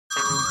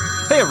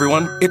Hey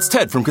everyone, it's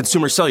Ted from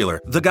Consumer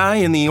Cellular, the guy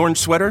in the orange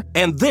sweater,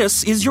 and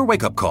this is your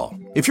wake-up call.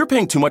 If you're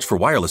paying too much for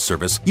wireless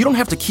service, you don't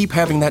have to keep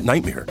having that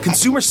nightmare.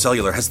 Consumer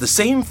Cellular has the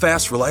same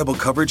fast, reliable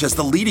coverage as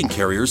the leading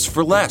carriers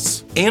for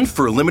less. And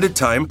for a limited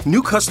time,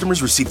 new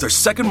customers receive their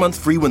second month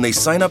free when they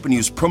sign up and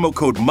use promo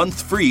code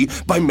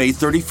MONTHFREE by May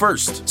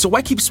 31st. So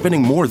why keep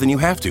spending more than you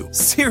have to?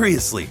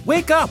 Seriously,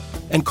 wake up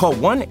and call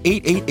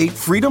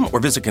 1-888-FREEDOM or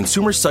visit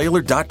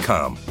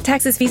consumercellular.com.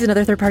 Taxes, fees, and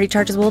other third-party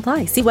charges will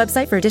apply. See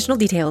website for additional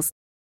details.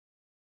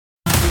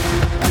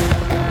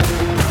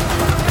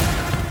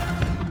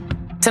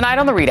 Tonight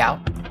on The Readout.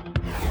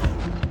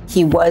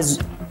 He was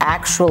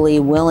actually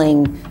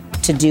willing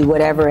to do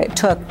whatever it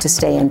took to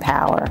stay in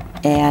power.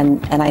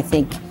 And I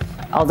think,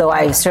 although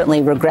I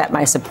certainly regret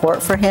my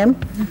support for him,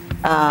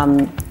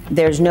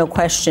 there's no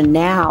question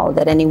now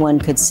that anyone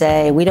could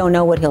say, we don't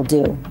know what he'll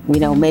do.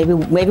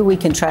 Maybe we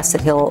can trust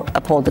that he'll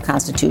uphold the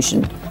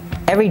Constitution.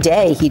 Every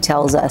day he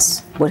tells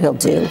us what he'll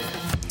do.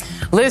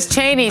 Liz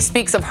Cheney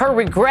speaks of her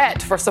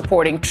regret for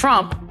supporting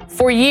Trump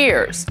for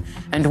years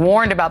and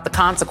warned about the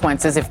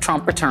consequences if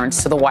Trump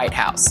returns to the White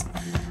House.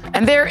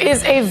 And there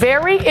is a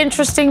very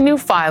interesting new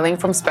filing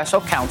from special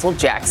counsel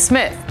Jack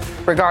Smith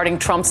regarding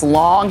Trump's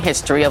long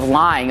history of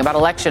lying about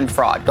election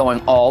fraud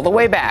going all the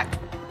way back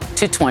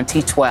to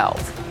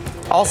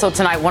 2012. Also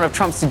tonight, one of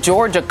Trump's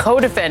Georgia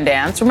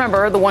co-defendants,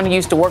 remember the one who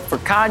used to work for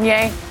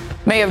Kanye,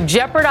 may have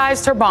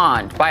jeopardized her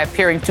bond by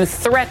appearing to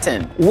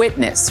threaten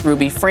witness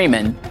Ruby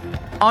Freeman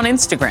on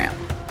Instagram.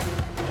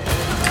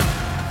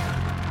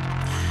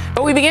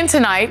 But we begin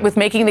tonight with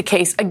making the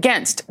case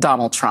against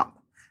Donald Trump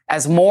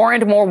as more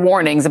and more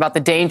warnings about the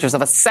dangers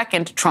of a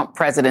second Trump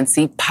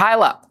presidency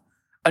pile up.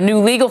 A new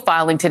legal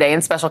filing today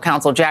in special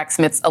counsel Jack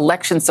Smith's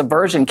election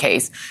subversion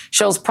case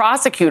shows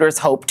prosecutors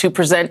hope to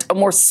present a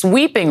more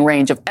sweeping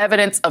range of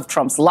evidence of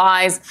Trump's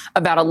lies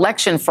about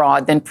election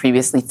fraud than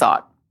previously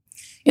thought.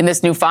 In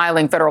this new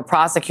filing, federal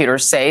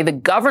prosecutors say the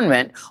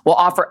government will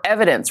offer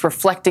evidence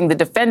reflecting the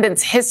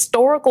defendant's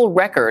historical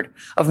record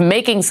of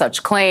making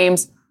such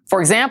claims. For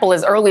example,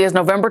 as early as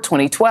November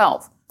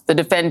 2012, the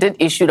defendant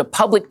issued a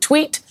public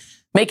tweet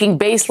making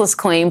baseless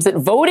claims that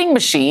voting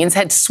machines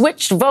had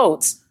switched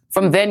votes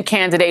from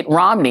then-candidate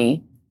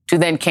Romney to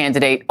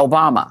then-candidate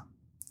Obama.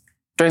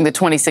 During the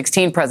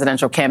 2016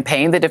 presidential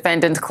campaign, the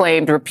defendant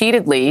claimed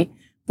repeatedly,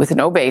 with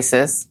no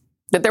basis,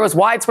 that there was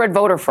widespread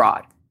voter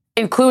fraud,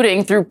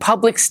 including through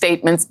public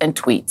statements and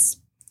tweets.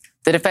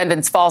 The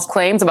defendant's false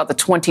claims about the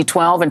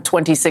 2012 and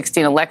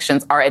 2016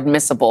 elections are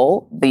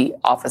admissible, the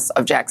Office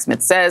of Jack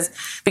Smith says,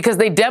 because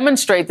they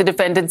demonstrate the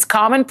defendant's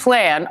common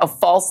plan of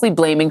falsely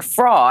blaming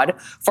fraud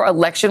for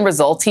election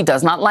results he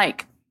does not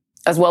like,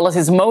 as well as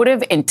his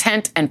motive,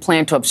 intent, and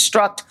plan to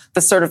obstruct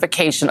the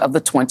certification of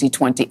the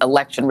 2020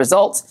 election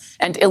results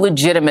and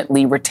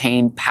illegitimately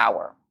retain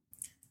power.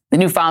 The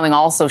new filing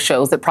also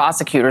shows that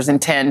prosecutors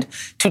intend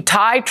to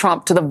tie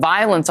Trump to the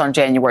violence on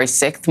January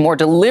 6th more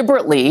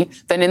deliberately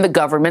than in the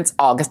government's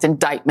August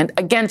indictment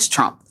against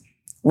Trump,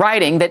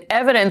 writing that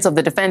evidence of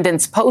the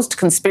defendant's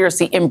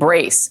post-conspiracy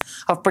embrace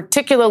of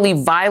particularly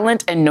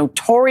violent and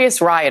notorious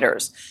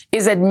rioters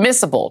is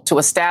admissible to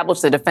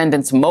establish the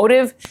defendant's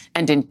motive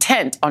and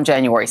intent on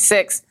January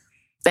 6th,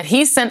 that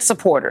he sent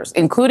supporters,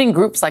 including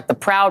groups like the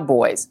Proud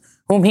Boys,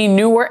 whom he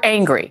knew were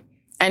angry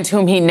and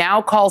whom he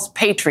now calls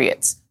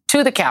patriots,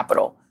 to the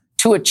Capitol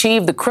to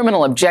achieve the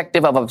criminal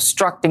objective of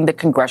obstructing the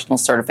congressional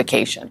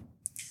certification.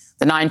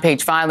 The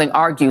 9-page filing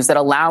argues that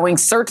allowing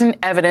certain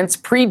evidence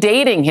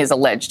predating his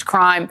alleged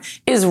crime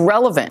is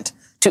relevant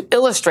to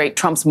illustrate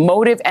Trump's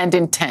motive and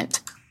intent.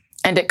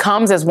 And it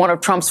comes as one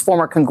of Trump's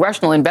former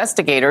congressional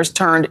investigators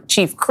turned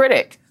chief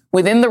critic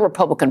within the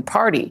Republican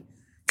Party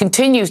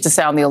continues to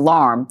sound the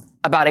alarm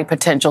about a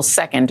potential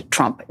second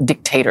Trump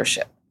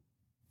dictatorship.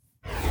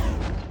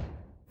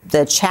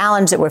 The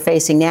challenge that we're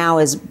facing now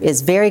is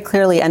very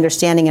clearly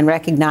understanding and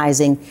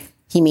recognizing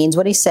he means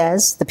what he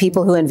says. The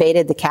people who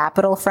invaded the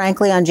Capitol,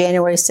 frankly, on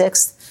January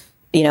 6th,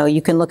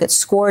 you can look at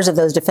scores of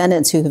those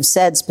defendants who have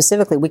said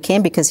specifically, we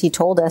came because he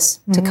told us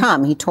to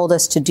come. He told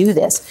us to do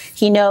this.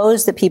 He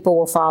knows that people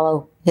will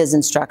follow his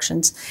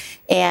instructions.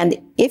 And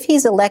if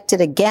he's elected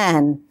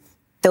again,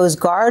 those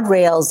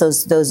guardrails,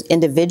 those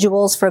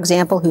individuals, for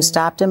example, who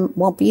stopped him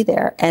won't be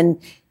there. And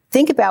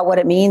think about what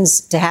it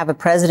means to have a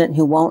president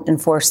who won't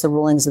enforce the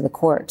rulings of the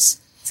courts.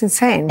 It's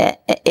insane.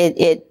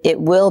 It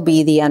will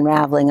be the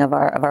unraveling of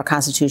our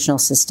constitutional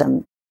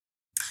system.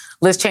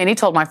 Liz Cheney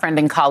told my friend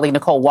and colleague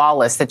Nicole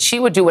Wallace that she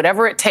would do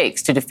whatever it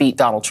takes to defeat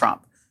Donald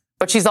Trump.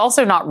 But she's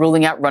also not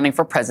ruling out running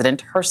for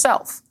president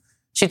herself.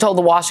 She told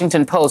the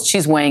Washington Post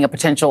she's weighing a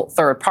potential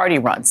third-party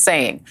run,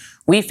 saying,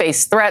 "We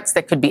face threats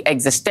that could be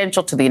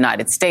existential to the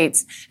United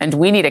States, and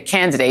we need a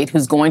candidate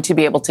who's going to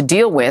be able to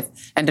deal with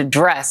and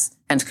address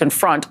and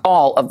confront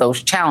all of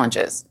those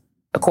challenges."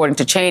 According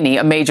to Cheney,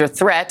 a major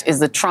threat is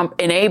the Trump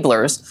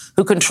enablers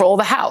who control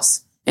the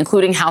House,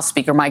 including House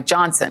Speaker Mike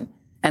Johnson,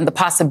 and the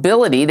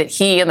possibility that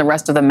he and the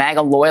rest of the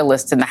MAGA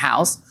loyalists in the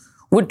House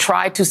would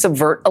try to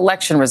subvert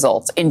election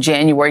results in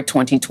January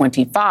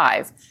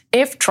 2025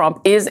 if Trump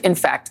is, in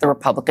fact, the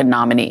Republican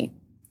nominee.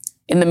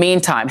 In the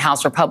meantime,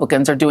 House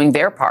Republicans are doing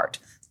their part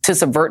to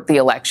subvert the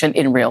election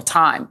in real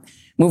time,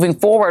 moving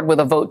forward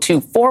with a vote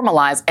to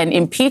formalize an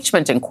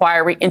impeachment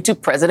inquiry into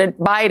President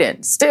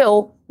Biden,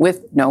 still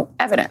with no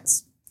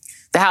evidence.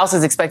 The House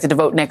is expected to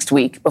vote next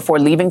week before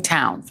leaving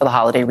town for the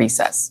holiday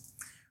recess.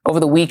 Over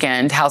the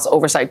weekend, House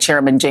Oversight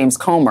Chairman James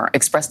Comer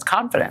expressed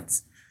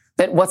confidence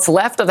that what's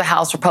left of the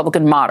House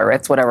Republican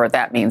moderates, whatever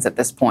that means at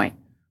this point,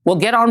 will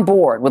get on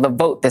board with a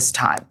vote this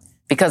time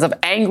because of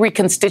angry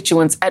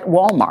constituents at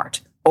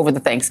Walmart over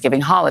the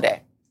Thanksgiving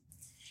holiday.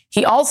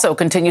 He also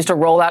continues to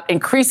roll out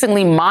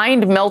increasingly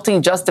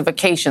mind-melting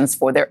justifications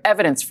for their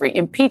evidence-free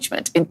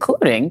impeachment,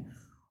 including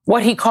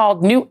what he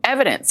called new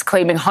evidence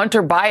claiming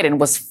Hunter Biden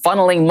was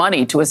funneling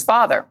money to his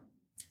father,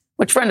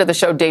 which friend of the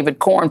show David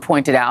Corn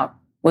pointed out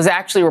was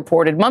actually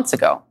reported months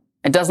ago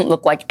and doesn't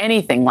look like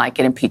anything like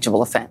an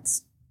impeachable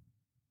offense.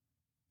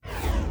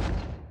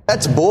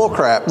 That's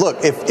bullcrap. Look,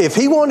 if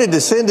he wanted to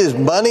send his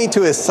money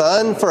to his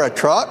son for a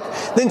truck,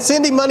 then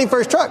send him money for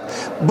his truck.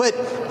 But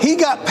he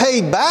got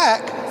paid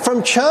back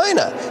from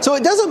China. So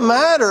it doesn't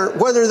matter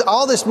whether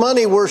all this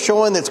money we're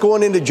showing that's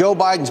going into Joe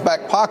Biden's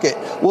back pocket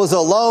was a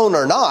loan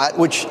or not,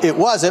 which it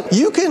wasn't.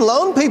 You can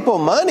loan people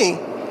money.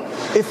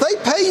 If they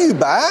pay you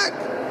back,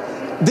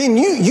 then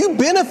you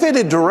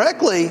benefited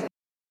directly.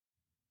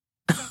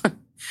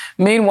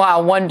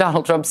 Meanwhile, one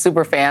Donald Trump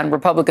superfan,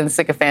 Republican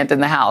sycophant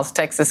in the House,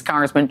 Texas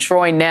Congressman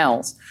Troy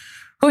Nehls,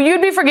 who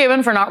you'd be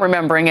forgiven for not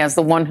remembering as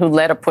the one who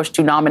led a push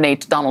to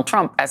nominate Donald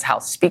Trump as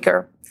House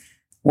Speaker.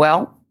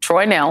 Well,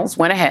 Troy Nehls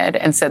went ahead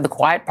and said the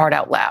quiet part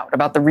out loud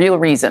about the real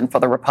reason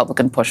for the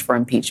Republican push for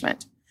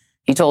impeachment.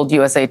 He told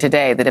USA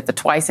Today that if the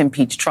twice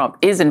impeached Trump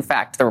is in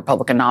fact the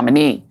Republican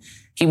nominee,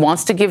 he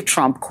wants to give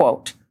Trump,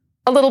 quote,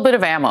 a little bit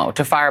of ammo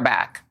to fire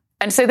back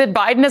and say that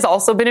Biden has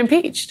also been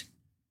impeached.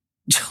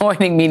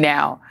 Joining me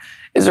now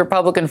is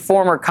Republican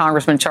former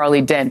Congressman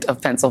Charlie Dent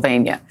of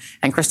Pennsylvania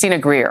and Christina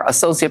Greer,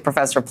 Associate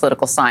Professor of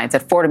Political Science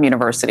at Fordham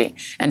University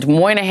and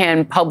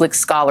Moynihan Public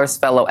Scholars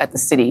Fellow at the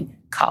City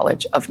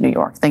College of New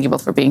York. Thank you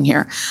both for being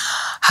here.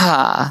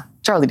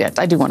 Charlie Dent,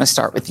 I do want to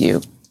start with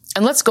you.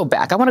 And let's go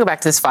back. I want to go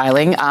back to this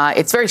filing.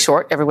 It's very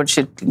short. Everyone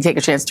should take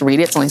a chance to read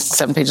it. It's only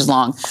 7 pages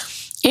long.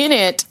 In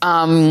it,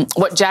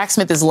 what Jack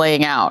Smith is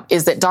laying out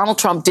is that Donald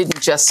Trump didn't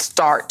just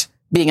start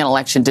being an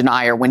election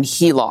denier when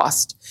he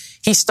lost.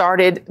 He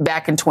started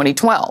back in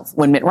 2012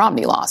 when Mitt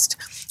Romney lost.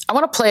 I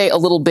want to play a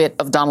little bit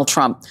of Donald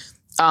Trump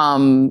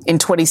in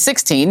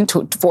 2016,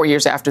 4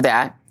 years after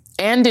that,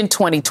 and in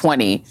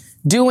 2020,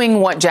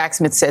 doing what Jack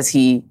Smith says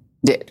he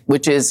did,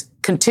 which is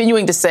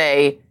continuing to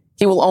say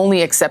he will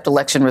only accept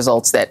election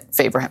results that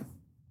favor him.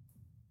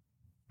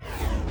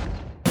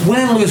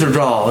 Win, lose, or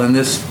draw in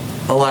this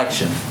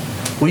election,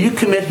 will you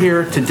commit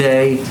here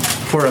today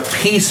for a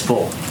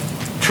peaceful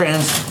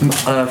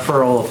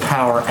transferal of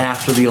power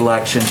after the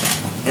election?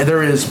 And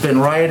there has been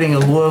rioting in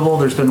Louisville.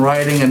 There's been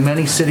rioting in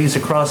many cities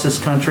across this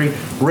country,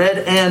 red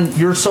and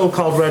your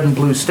so-called red and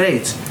blue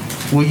states.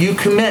 Will you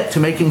commit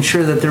to making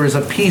sure that there is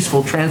a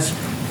peaceful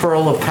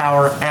transferal of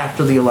power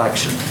after the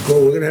election?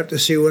 Well, we're going to have to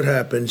see what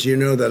happens. You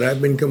know that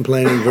I've been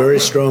complaining very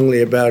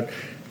strongly about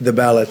the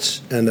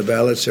ballots, and the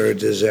ballots are a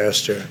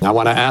disaster. I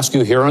want to ask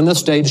you here on the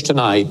stage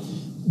tonight,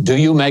 do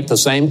you make the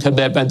same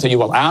commitment that you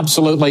will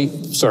absolutely,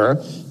 sir,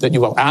 that you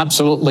will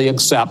absolutely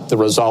accept the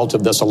result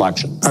of this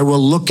election? I will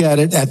look at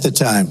it at the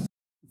time.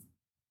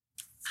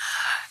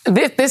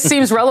 This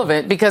seems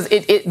relevant because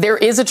there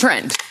is a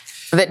trend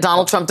that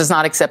Donald Trump does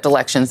not accept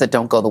elections that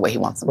don't go the way he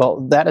wants them.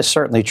 Well, that is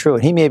certainly true.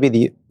 And he may be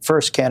the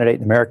first candidate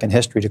in American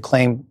history to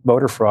claim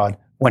voter fraud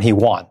when he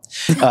won.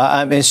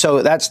 And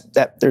so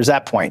there's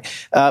that point.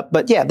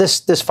 But yeah,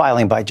 this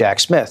filing by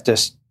Jack Smith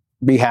just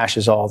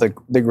rehashes all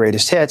the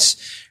greatest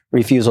hits.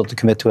 Refusal to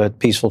commit to a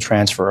peaceful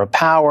transfer of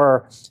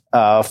power,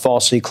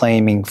 falsely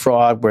claiming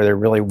fraud where there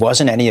really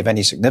wasn't any of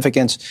any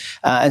significance.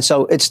 And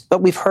so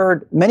but we've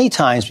heard many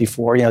times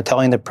before,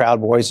 telling the Proud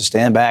Boys to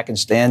stand back and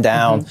stand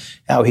down,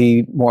 how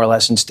he more or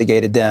less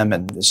instigated them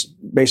and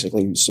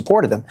basically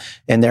supported them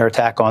in their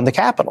attack on the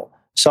Capitol.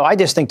 So I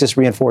just think this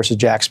reinforces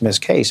Jack Smith's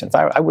case. In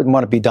fact, I wouldn't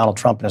want to be Donald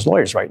Trump and his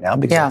lawyers right now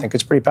because I think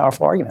it's a pretty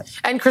powerful argument.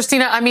 And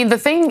Christina, I mean, the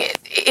thing,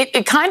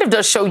 it kind of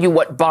does show you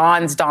what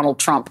bonds Donald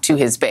Trump to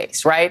his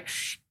base, right?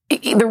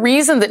 The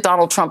reason that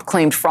Donald Trump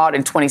claimed fraud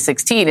in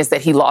 2016 is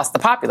that he lost the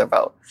popular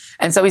vote.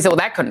 And so he said, well,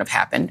 that couldn't have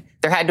happened.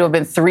 There had to have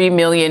been 3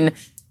 million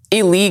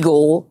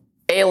illegal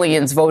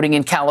aliens voting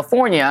in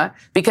California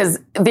because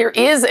there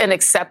is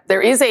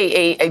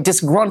a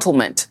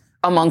disgruntlement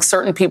among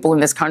certain people in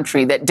this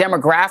country that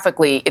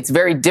demographically it's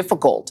very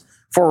difficult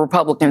for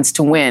Republicans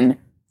to win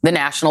the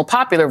national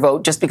popular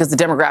vote just because the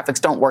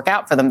demographics don't work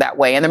out for them that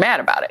way and they're mad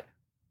about it.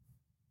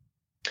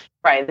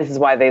 Right. This is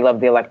why they love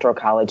the Electoral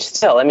College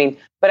still. I mean,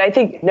 but I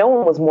think no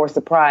one was more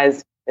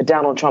surprised that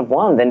Donald Trump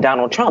won than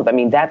Donald Trump. I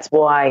mean, that's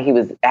why he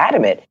was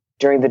adamant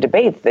during the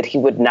debates that he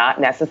would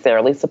not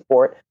necessarily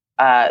support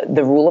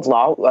the rule of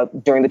law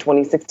during the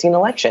 2016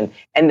 election.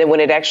 And then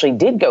when it actually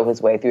did go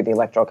his way through the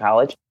Electoral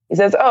College, he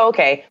says, oh,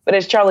 OK. But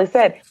as Charlie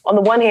said, on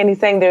the one hand, he's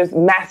saying there's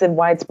massive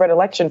widespread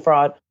election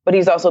fraud, but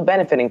he's also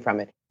benefiting from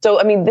it. So,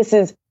 I mean, this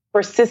is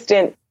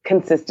persistent,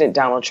 consistent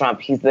Donald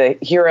Trump. He's the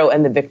hero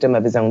and the victim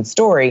of his own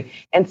story.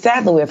 And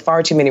sadly, we have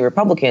far too many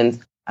Republicans,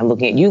 I'm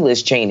looking at you,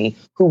 Liz Cheney,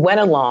 who went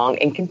along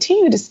and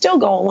continue to still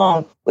go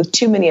along with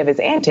too many of his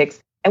antics.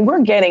 And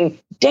we're getting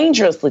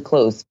dangerously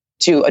close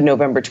to a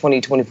November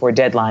 2024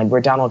 deadline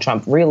where Donald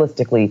Trump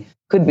realistically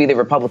could be the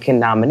Republican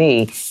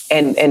nominee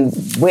and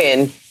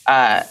win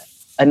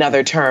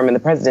another term in the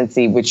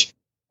presidency, which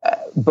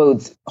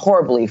bodes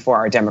horribly for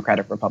our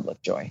democratic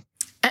republic, Joy.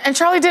 And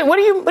Charlie, what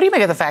do you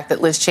make of the fact that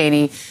Liz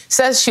Cheney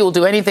says she will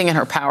do anything in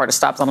her power to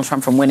stop Donald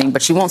Trump from winning,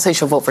 but she won't say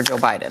she'll vote for Joe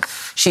Biden?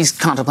 She's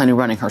contemplating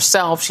running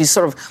herself.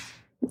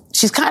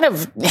 She's kind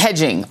of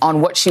hedging on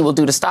what she will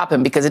do to stop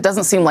him, because it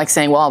doesn't seem like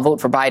saying, well, I'll vote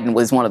for Biden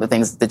was one of the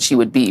things that she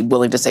would be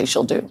willing to say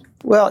she'll do.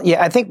 Well,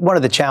 yeah, I think one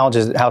of the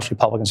challenges that House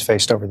Republicans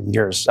faced over the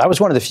years, I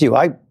was one of the few.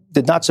 I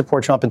did not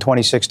support Trump in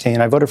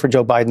 2016. I voted for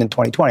Joe Biden in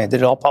 2020. I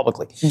did it all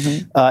publicly.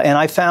 Mm-hmm. And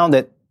I found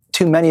that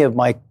too many of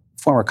my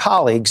former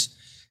colleagues,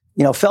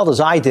 felt as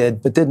I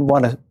did, but didn't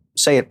want to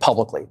say it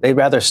publicly. They'd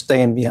rather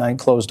stay in behind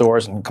closed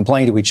doors and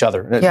complain to each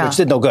other, which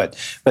did no good.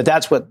 But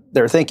that's what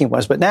their thinking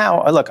was. But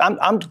now, look,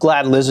 I'm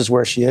glad Liz is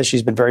where she is.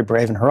 She's been very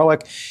brave and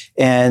heroic.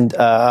 And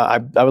I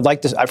would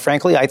like to,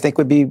 frankly, I think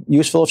would be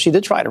useful if she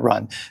did try to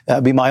run.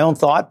 Be my own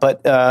thought.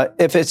 But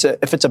if it's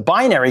a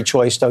binary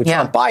choice, though,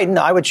 Trump, Biden,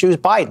 I would choose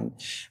Biden.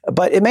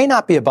 But it may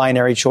not be a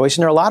binary choice.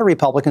 And there are a lot of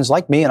Republicans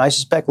like me, and I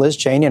suspect Liz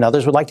Cheney and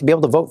others would like to be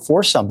able to vote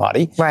for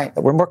somebody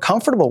that we're more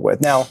comfortable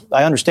with. Now,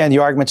 I understand the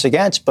arguments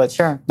against, but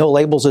no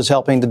labels is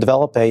helping to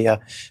develop a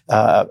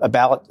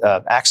ballot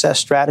access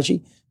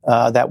strategy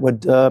that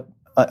would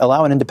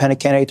allow an independent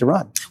candidate to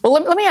run. Well,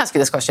 let me ask you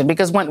this question,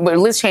 because when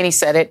Liz Cheney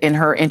said it in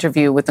her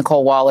interview with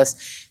Nicole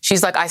Wallace,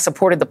 she's like, I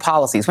supported the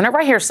policies.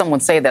 Whenever I hear someone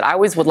say that, I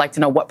always would like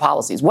to know what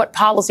policies. What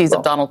policies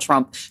of Donald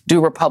Trump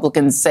do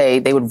Republicans say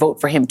they would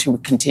vote for him to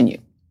continue?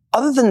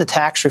 Other than the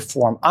tax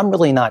reform, I'm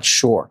really not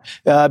sure,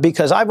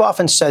 because I've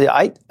often said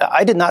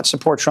I did not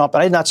support Trump,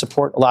 and I did not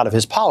support a lot of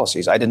his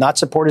policies. I did not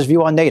support his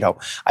view on NATO.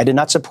 I did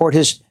not support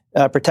his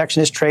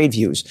protectionist trade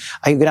views.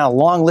 I could go down a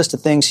long list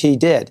of things he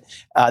did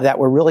that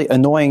were really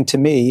annoying to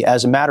me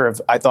as a matter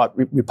of, I thought,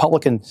 it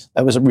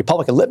was a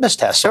Republican litmus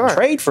test on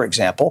trade, for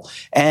example,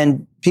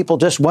 and people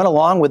just went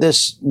along with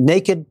this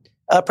naked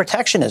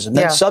protectionism,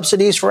 then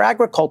subsidies for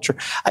agriculture.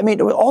 I mean,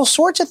 there were all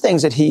sorts of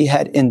things that he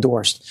had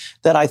endorsed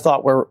that I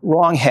thought were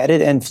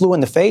wrong-headed and flew in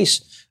the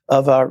face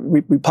of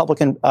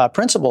Republican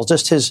principles.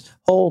 Just his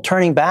whole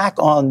turning back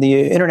on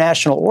the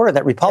international order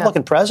that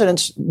Republican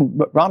presidents,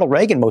 Ronald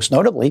Reagan most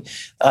notably,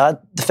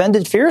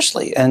 defended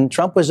fiercely. And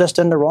Trump was just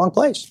in the wrong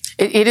place.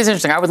 It is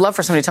interesting. I would love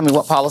for somebody to tell me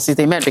what policies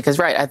they meant, because,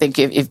 I think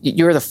if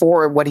you're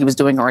for what he was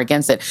doing or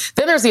against it,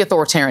 then there's the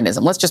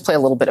authoritarianism. Let's just play a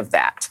little bit of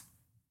that.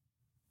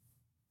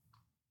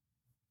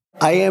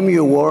 I am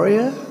your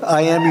warrior.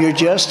 I am your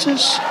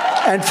justice.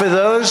 And for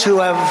those who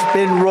have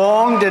been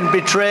wronged and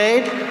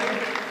betrayed,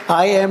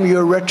 I am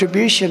your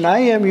retribution. I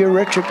am your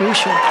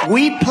retribution.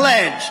 We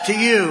pledge to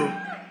you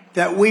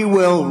that we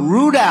will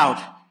root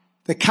out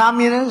the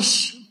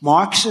communists,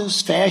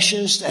 Marxists,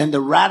 fascists, and the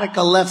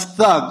radical left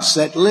thugs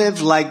that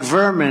live like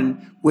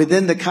vermin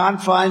within the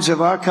confines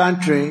of our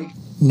country.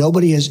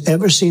 Nobody has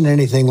ever seen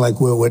anything like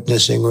we're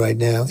witnessing right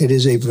now. It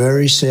is a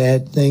very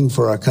sad thing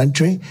for our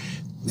country.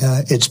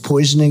 It's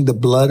poisoning the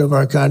blood of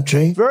our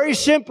country. Very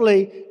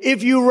simply,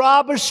 if you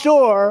rob a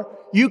store,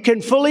 you can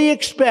fully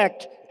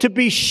expect to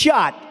be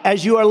shot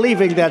as you are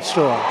leaving that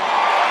store.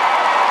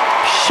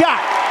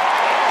 Shot.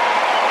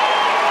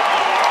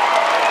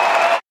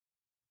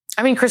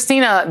 I mean,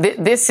 Christina,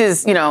 this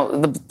is,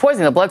 the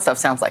poisoning the blood stuff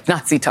sounds like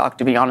Nazi talk,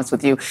 to be honest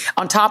with you.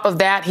 On top of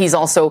that, he's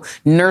also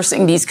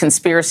nursing these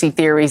conspiracy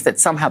theories that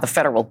somehow the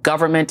federal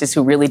government is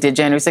who really did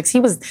January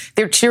 6th.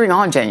 They're cheering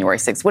on January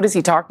 6th. What is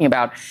he talking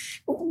about?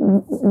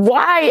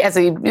 Why, as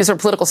a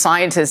political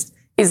scientist,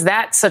 is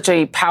that such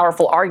a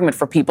powerful argument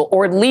for people,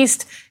 or at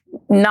least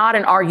not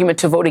an argument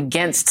to vote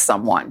against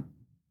someone?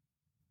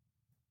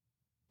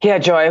 Yeah,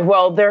 Joy.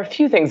 Well, there are a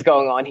few things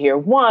going on here.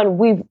 One,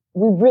 we've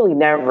really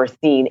never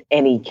seen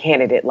any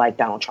candidate like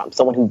Donald Trump,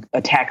 someone who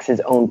attacks his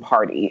own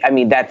party. I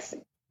mean,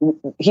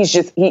 he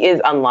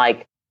is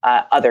unlike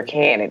other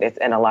candidates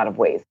in a lot of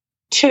ways.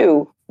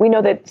 Two, we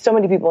know that so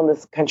many people in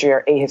this country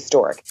are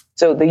ahistoric.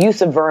 So the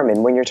use of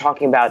vermin, when you're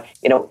talking about,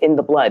 in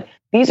the blood,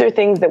 these are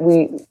things that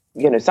we,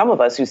 some of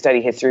us who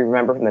study history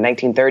remember from the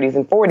 1930s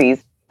and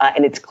 40s,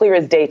 and it's clear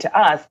as day to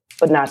us,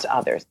 but not to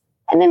others.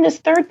 And then this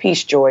third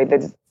piece, Joy,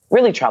 that's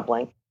really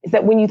troubling, is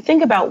that when you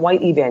think about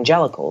white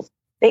evangelicals,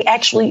 they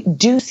actually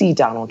do see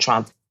Donald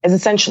Trump as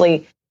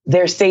essentially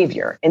their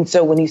savior. And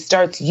so when he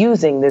starts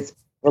using this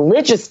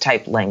religious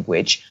type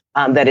language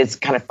that is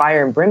kind of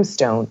fire and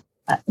brimstone,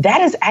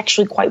 that is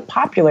actually quite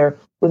popular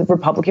with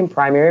Republican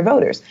primary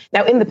voters.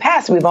 Now, in the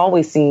past, we've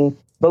always seen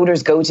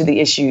voters go to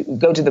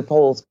the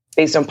polls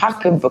based on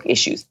pocketbook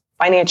issues.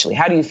 Financially,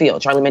 how do you feel?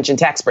 Charlie mentioned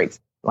tax breaks.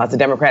 Lots of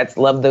Democrats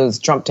love those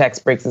Trump tax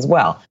breaks as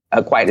well,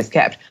 quiet as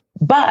kept.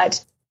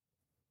 But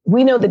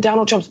we know that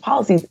Donald Trump's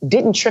policies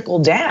didn't trickle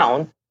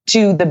down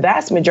to the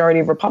vast majority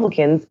of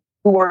Republicans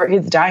who are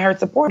his diehard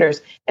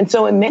supporters. And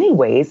so in many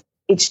ways,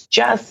 it's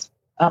just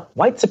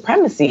white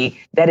supremacy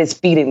that is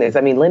feeding this.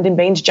 I mean, Lyndon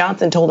Baines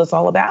Johnson told us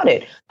all about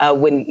it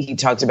when he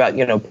talked about,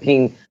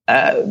 being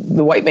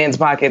the white man's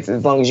pockets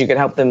as long as you can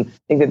help them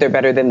think that they're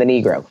better than the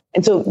Negro.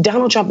 And so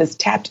Donald Trump has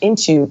tapped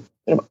into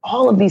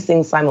all of these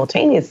things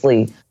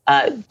simultaneously,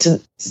 to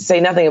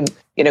say nothing of,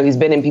 he's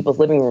been in people's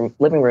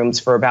living rooms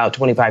for about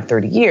 25,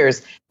 30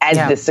 years as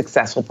this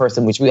successful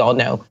person, which we all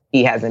know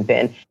he hasn't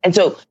been. And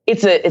so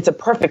it's a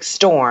perfect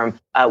storm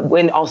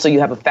when also you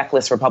have a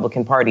feckless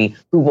Republican Party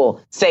who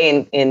will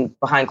say in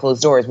behind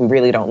closed doors, we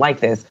really don't like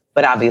this,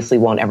 but obviously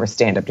won't ever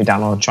stand up to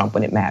Donald Trump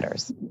when it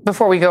matters.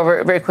 Before we go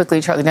very, very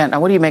quickly, Charlie Dent,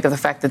 what do you make of the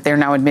fact that they're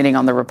now admitting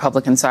on the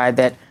Republican side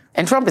that,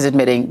 and Trump is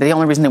admitting, the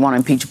only reason they want to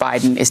impeach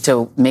Biden is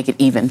to make it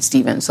even,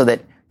 Steven, so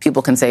that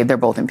people can say they're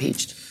both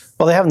impeached?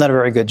 Well, they haven't done a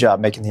very good job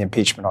making the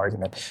impeachment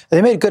argument.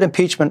 They made a good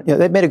impeachment.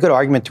 They made a good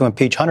argument to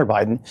impeach Hunter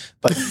Biden,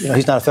 but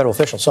he's not a federal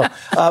official. So,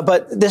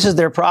 but this is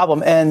their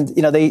problem, and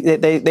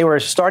they were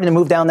starting to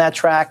move down that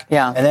track.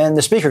 Yeah. And then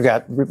the speaker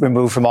got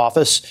removed from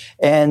office,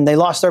 and they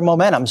lost their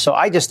momentum. So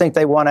I just think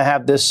they want to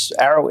have this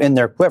arrow in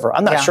their quiver.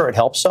 I'm not sure it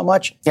helps so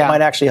much. It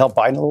might actually help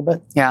Biden a little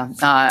bit. Yeah.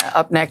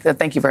 Up next,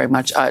 thank you very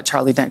much,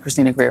 Charlie Dent,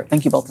 Christina Greer.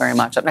 Thank you both very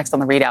much. Up next on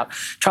the ReidOut,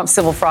 Trump's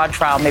civil fraud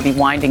trial may be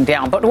winding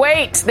down, but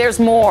wait, there's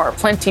more,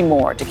 plenty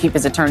more to keep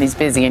his attorneys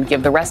busy and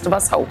give the rest of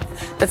us hope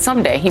that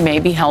someday he may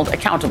be held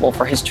accountable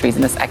for his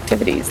treasonous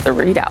activities. The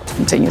ReidOut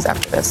continues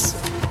after this.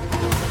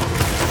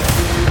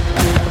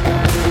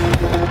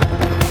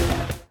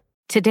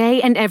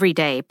 Today and every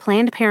day,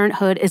 Planned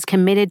Parenthood is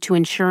committed to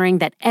ensuring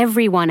that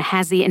everyone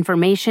has the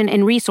information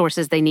and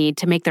resources they need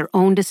to make their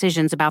own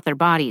decisions about their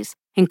bodies,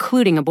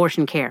 including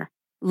abortion care.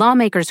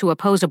 Lawmakers who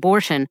oppose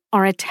abortion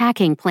are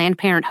attacking Planned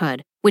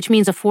Parenthood, which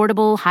means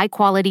affordable,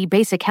 high-quality,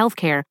 basic health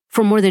care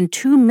for more than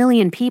 2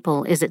 million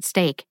people is at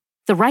stake.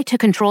 The right to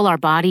control our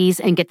bodies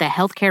and get the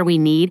health care we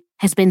need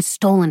has been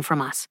stolen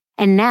from us.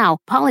 And now,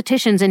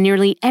 politicians in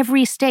nearly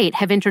every state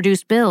have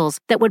introduced bills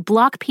that would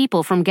block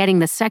people from getting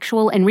the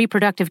sexual and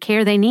reproductive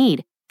care they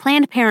need.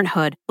 Planned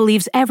Parenthood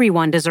believes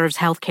everyone deserves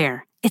health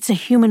care. It's a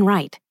human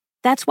right.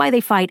 That's why they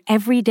fight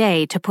every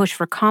day to push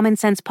for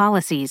common-sense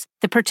policies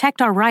that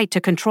protect our right to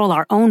control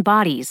our own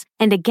bodies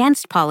and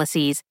against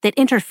policies that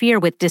interfere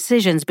with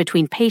decisions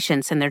between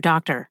patients and their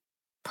doctor.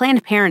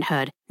 Planned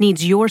Parenthood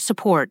needs your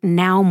support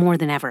now more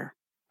than ever.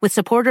 With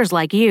supporters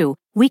like you,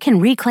 we can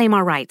reclaim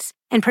our rights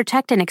and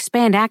protect and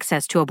expand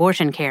access to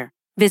abortion care.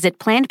 Visit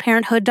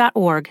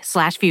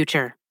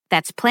PlannedParenthood.org/future.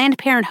 That's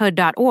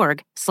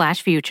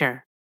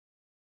PlannedParenthood.org/future.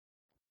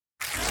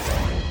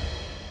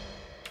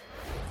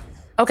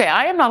 Okay,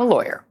 I am not a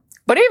lawyer,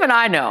 but even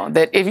I know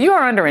that if you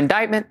are under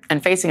indictment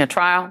and facing a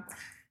trial,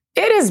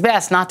 it is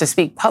best not to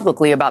speak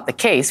publicly about the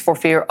case for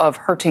fear of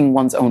hurting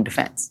one's own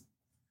defense.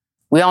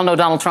 We all know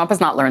Donald Trump has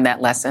not learned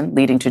that lesson,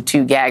 leading to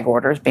 2 gag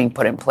orders being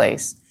put in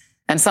place.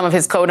 And some of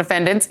his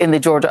co-defendants in the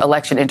Georgia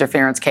election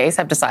interference case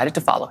have decided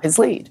to follow his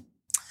lead.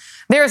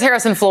 There's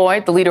Harrison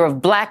Floyd, the leader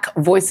of Black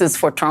Voices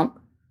for Trump,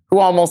 who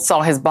almost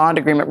saw his bond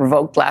agreement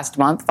revoked last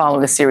month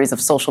following a series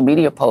of social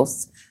media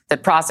posts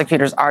that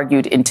prosecutors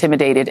argued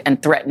intimidated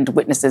and threatened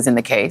witnesses in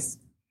the case.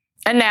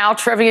 And now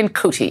Trevian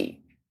Kutti,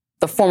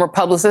 the former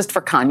publicist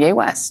for Kanye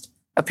West,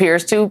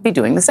 appears to be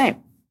doing the same.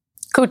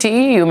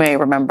 Kutti, you may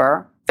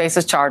remember,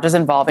 faces charges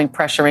involving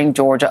pressuring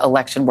Georgia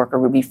election worker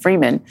Ruby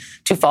Freeman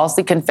to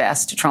falsely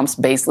confess to Trump's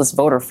baseless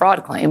voter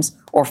fraud claims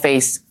or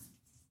face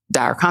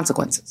dire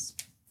consequences.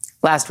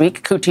 Last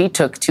week, Kutti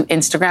took to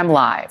Instagram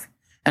Live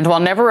and, while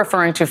never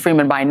referring to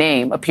Freeman by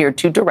name, appeared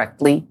to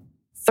directly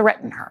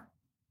threaten her.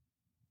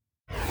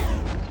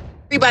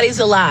 Everybody's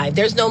alive.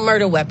 There's no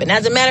murder weapon.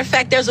 As a matter of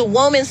fact, there's a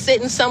woman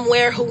sitting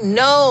somewhere who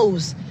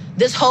knows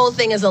this whole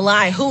thing is a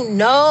lie. Who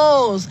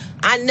knows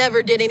I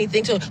never did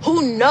anything to her?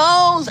 Who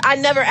knows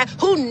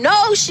who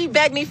knows she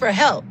begged me for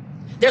help?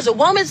 There's a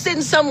woman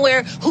sitting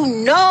somewhere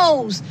who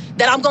knows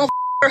that I'm going to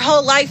her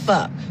whole life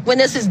up when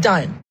this is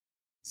done.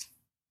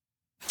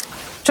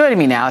 Joining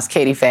me now is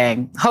Katie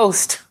Fang,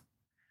 host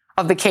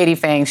of the Katie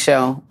Fang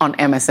Show on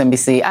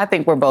MSNBC. I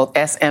think we're both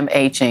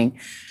SMHing.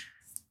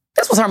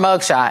 This was her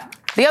mugshot.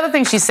 The other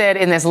thing she said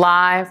in this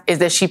live is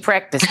that she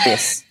practiced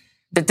this,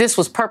 that this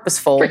was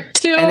purposeful. For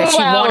 2 and that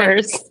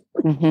hours.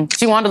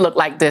 She wanted to look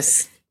like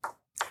this.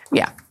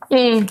 Yeah.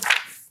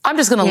 I'm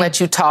just going to let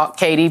you talk,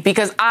 Katie,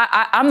 because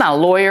I'm not a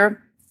lawyer,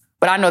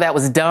 but I know that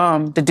was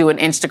dumb to do an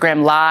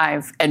Instagram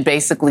Live and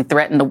basically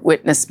threaten the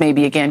witness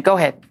maybe again. Go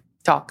ahead.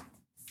 Talk.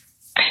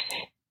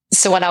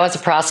 So when I was a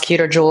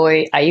prosecutor,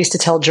 Joy, I used to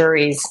tell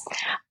juries,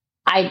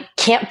 I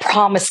can't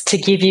promise to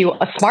give you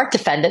a smart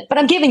defendant, but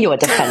I'm giving you a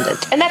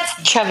defendant. And that's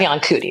Trevian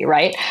Kutti,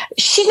 right?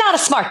 She's not a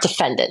smart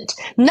defendant.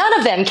 None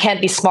of them can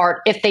be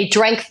smart if they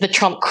drank the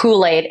Trump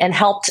Kool-Aid and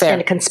helped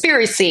in a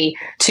conspiracy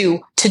to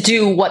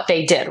do what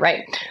they did,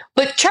 right?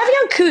 But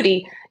Trevian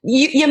Kutti,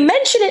 you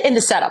mentioned it in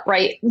the setup,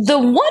 right? The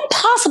one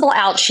possible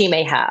out she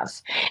may have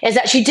is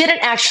that she didn't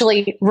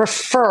actually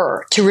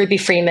refer to Ruby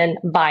Freeman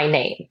by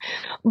name.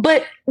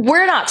 But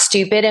we're not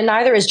stupid, and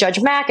neither is Judge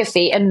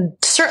McAfee, and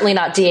certainly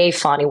not DA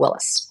Fani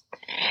Willis.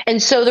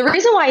 And so the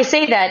reason why I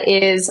say that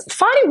is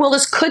Fani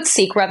Willis could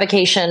seek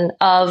revocation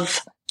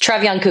of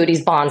Trevion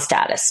Coody's bond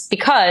status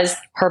because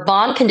her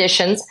bond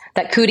conditions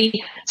that Coody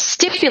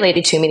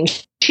stipulated to, meaning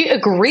she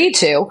agreed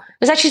to,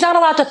 is that she's not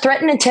allowed to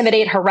threaten,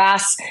 intimidate,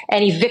 harass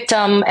any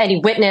victim, any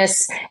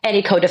witness,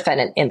 any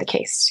co-defendant in the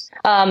case.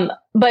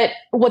 But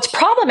what's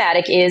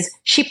problematic is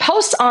she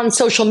posts on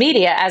social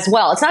media as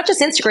well. It's not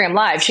just Instagram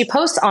Live. She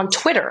posts on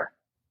Twitter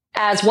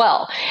as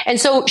well.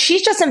 And so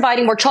she's just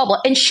inviting more trouble.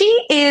 And she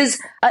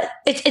is,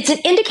 it's an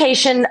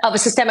indication of a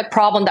systemic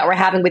problem that we're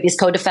having with these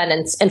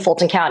co-defendants in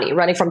Fulton County,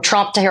 running from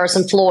Trump to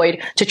Harrison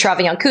Floyd to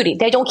Trevion Coody.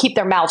 They don't keep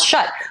their mouths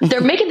shut.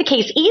 They're making the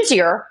case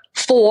easier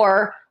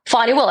for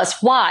Fani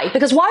Willis. Why?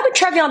 Because why would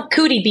Trevion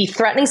Coody be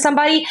threatening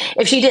somebody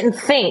if she didn't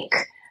think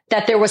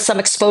that there was some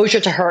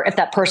exposure to her if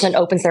that person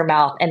opens their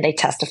mouth and they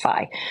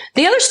testify?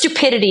 The other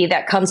stupidity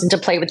that comes into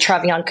play with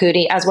Trevion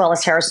Coody as well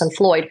as Harrison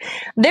Floyd,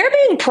 they're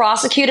being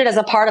prosecuted as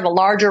a part of a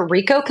larger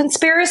RICO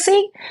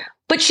conspiracy,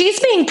 but she's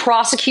being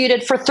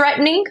prosecuted for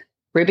threatening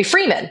Ruby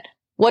Freeman.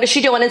 What does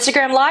she do on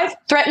Instagram Live?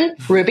 Threaten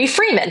Ruby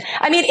Freeman.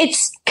 I mean,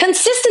 it's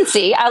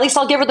consistency. At least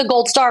I'll give her the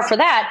gold star for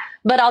that,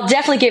 but I'll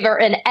definitely give her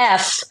an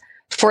F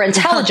for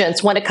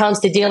intelligence when it comes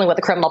to dealing with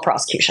a criminal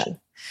prosecution.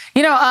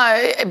 You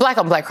know, black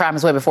on black crime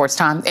is way before its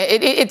time.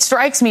 It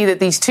strikes me that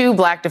these two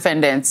black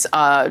defendants,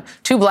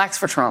 two blacks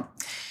for Trump,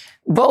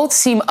 both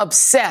seem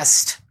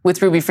obsessed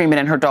with Ruby Freeman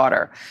and her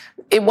daughter.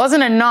 It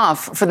wasn't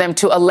enough for them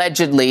to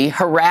allegedly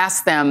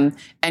harass them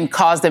and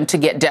cause them to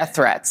get death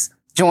threats,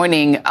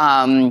 joining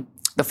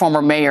the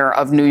former mayor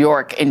of New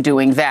York in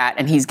doing that,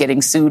 and he's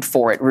getting sued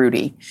for it,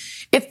 Rudy.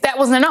 If that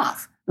wasn't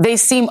enough, they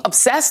seem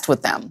obsessed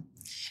with them.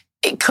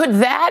 Could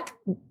that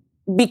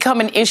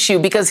become an issue?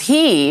 Because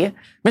he,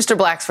 Mr.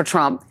 Blacks for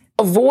Trump,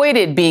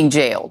 avoided being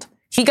jailed.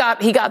 He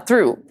got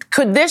through.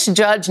 Could this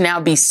judge now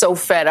be so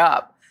fed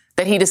up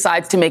that he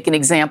decides to make an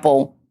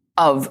example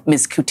of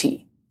Ms.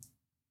 Coody?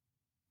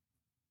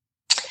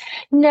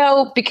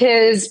 No,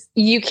 because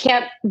you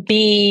can't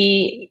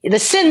be, the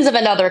sins of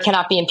another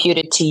cannot be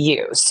imputed to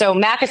you. So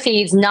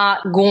McAfee's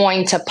not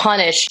going to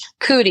punish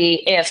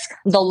Coody if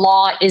the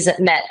law isn't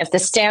met, if the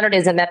standard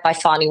isn't met by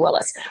Fani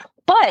Willis.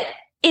 But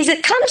is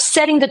it kind of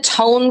setting the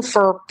tone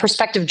for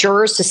prospective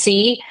jurors to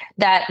see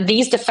that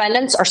these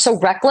defendants are so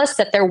reckless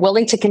that they're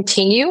willing to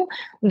continue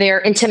their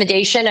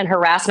intimidation and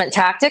harassment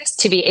tactics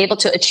to be able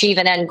to achieve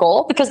an end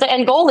goal? Because the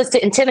end goal is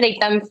to intimidate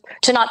them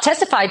to not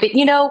testify. But,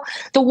 you know,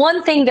 the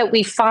one thing that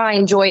we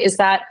find, Joy, is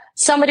that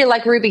somebody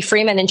like Ruby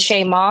Freeman and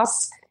Shay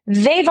Moss,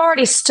 they've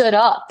already stood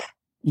up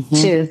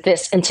to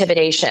this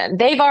intimidation.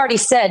 They've already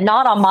said,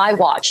 not on my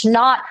watch,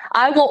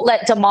 I won't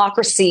let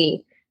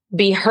democracy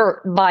be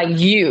hurt by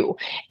you.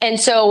 And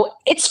so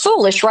it's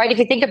foolish, right? If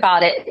you think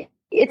about it,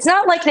 it's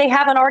not like they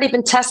haven't already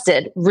been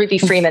tested, Ruby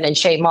Freeman and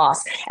Shay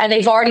Moss, and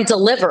they've already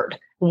delivered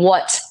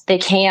what they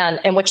can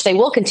and which they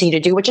will continue to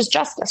do, which is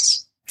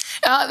justice.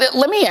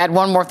 Let me add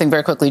one more thing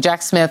very quickly.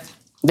 Jack Smith,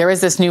 there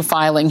is this new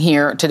filing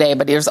here today,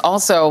 but there's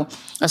also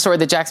a story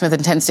that Jack Smith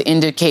intends to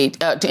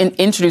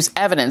introduce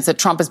evidence that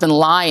Trump has been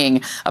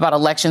lying about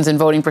elections and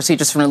voting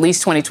procedures from at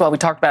least 2012. We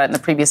talked about it in the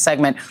previous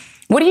segment.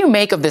 What do you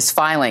make of this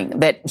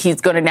filing that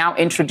he's going to now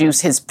introduce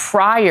his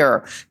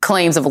prior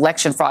claims of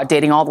election fraud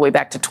dating all the way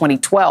back to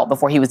 2012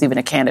 before he was even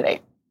a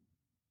candidate?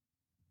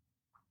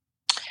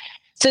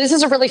 So this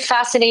is a really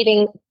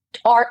fascinating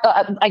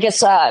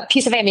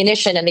piece of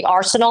ammunition in the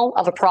arsenal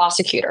of a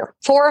prosecutor.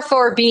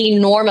 404B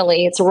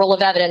normally, it's a rule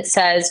of evidence,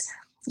 says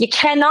you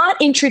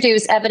cannot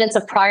introduce evidence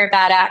of prior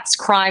bad acts,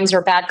 crimes,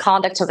 or bad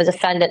conduct of a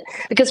defendant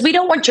because we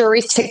don't want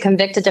juries to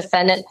convict a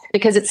defendant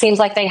because it seems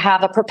like they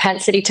have a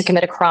propensity to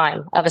commit a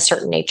crime of a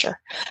certain nature.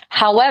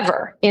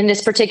 However, in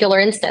this particular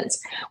instance,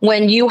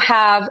 when you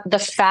have the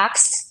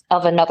facts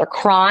of another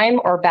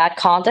crime or bad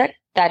conduct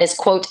that is,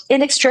 quote,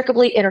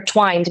 inextricably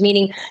intertwined,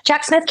 meaning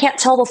Jack Smith can't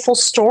tell the full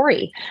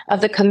story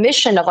of the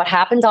commission of what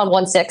happened on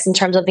 1/6 in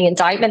terms of the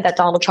indictment that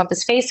Donald Trump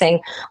is facing,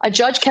 a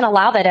judge can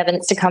allow that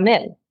evidence to come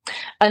in.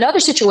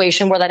 Another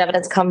situation where that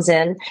evidence comes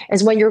in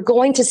is when you're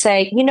going to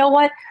say, you know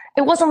what,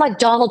 it wasn't like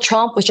Donald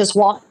Trump was just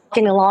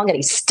walking along and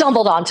he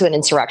stumbled onto an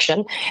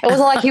insurrection. It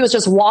wasn't like he was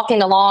just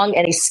walking along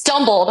and he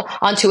stumbled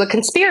onto a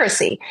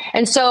conspiracy.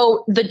 And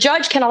so the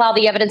judge can allow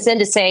the evidence in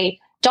to say,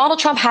 Donald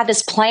Trump had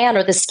this plan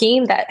or this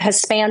scheme that has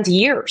spanned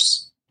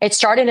years. It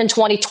started in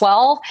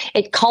 2012.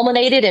 It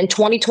culminated in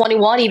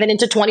 2021, even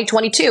into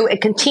 2022. It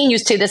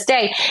continues to this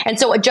day. And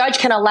so a judge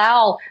can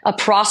allow a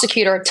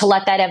prosecutor to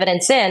let that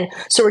evidence in.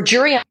 So a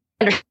jury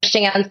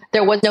understands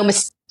there was no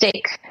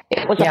mistake.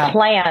 It was a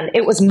plan.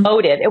 It was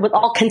motive. It was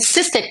all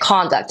consistent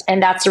conduct.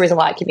 And that's the reason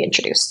why it can be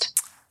introduced.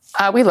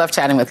 We love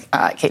chatting with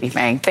Katie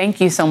Fang.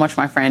 Thank you so much,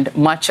 my friend.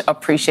 Much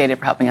appreciated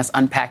for helping us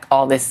unpack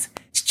all this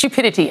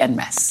stupidity and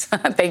mess.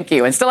 Thank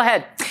you. And still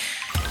ahead,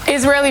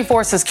 Israeli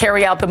forces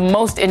carry out the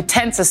most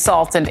intense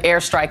assaults and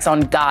airstrikes on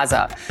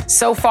Gaza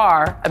so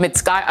far amid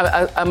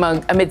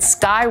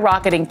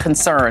skyrocketing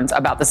concerns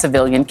about the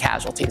civilian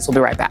casualties. We'll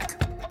be right back.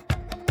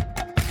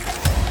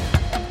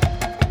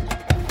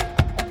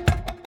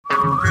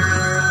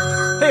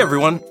 Hey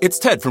everyone, it's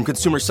Ted from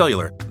Consumer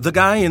Cellular, the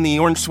guy in the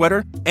orange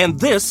sweater, and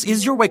this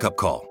is your wake-up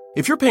call.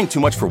 If you're paying too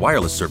much for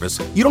wireless service,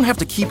 you don't have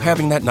to keep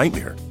having that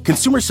nightmare.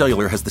 Consumer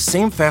Cellular has the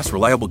same fast,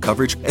 reliable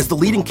coverage as the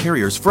leading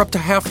carriers for up to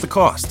half the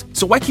cost.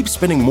 So why keep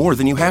spending more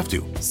than you have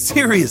to?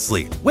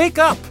 Seriously, wake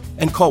up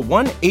and call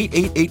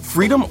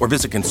 1-888-FREEDOM or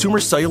visit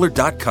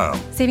consumercellular.com.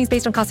 Savings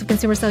based on cost of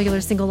Consumer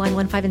Cellular single line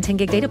 1, 5, and 10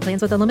 gig data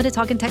plans with unlimited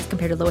talk and text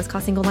compared to lowest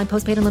cost single line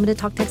postpaid unlimited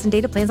talk, text, and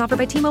data plans offered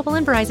by T-Mobile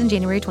and Verizon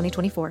January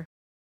 2024.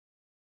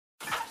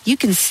 You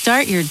can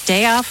start your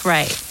day off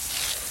right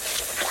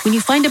when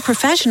you find a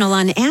professional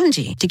on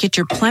Angie to get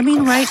your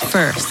plumbing right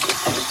first.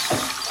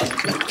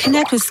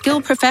 Connect with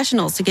skilled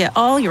professionals to get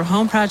all your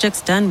home projects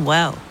done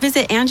well.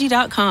 Visit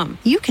Angie.com.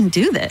 You can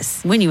do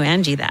this when you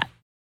Angie that.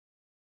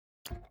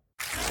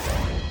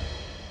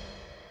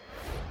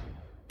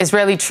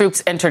 Israeli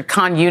troops entered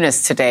Khan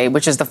Yunis today,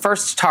 which is the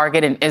first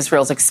target in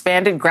Israel's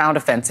expanded ground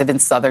offensive in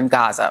southern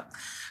Gaza,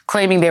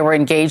 claiming they were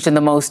engaged in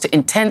the most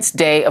intense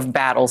day of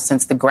battle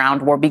since the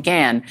ground war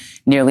began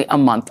nearly a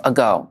month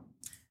ago.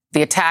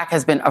 The attack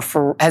has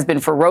been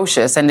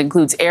ferocious and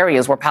includes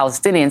areas where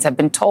Palestinians have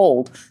been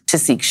told to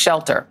seek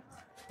shelter.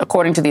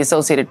 According to the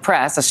Associated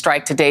Press, a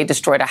strike today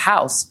destroyed a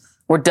house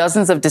where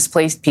dozens of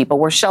displaced people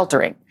were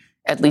sheltering.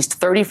 At least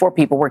 34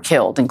 people were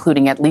killed,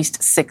 including at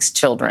least 6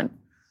 children.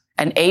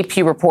 An AP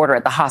reporter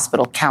at the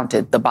hospital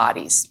counted the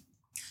bodies.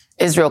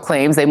 Israel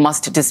claims they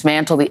must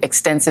dismantle the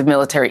extensive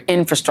military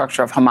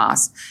infrastructure of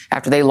Hamas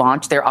after they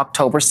launched their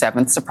October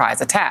 7th surprise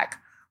attack,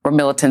 where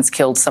militants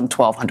killed some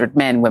 1,200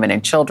 men, women,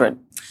 and children.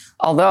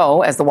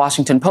 Although, as the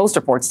Washington Post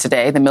reports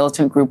today, the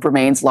militant group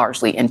remains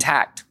largely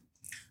intact.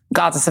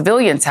 Gaza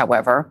civilians,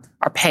 however,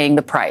 are paying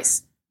the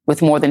price,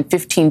 with more than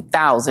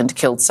 15,000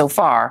 killed so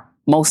far,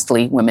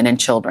 mostly women and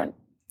children.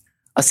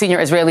 A senior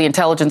Israeli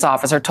intelligence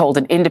officer told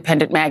an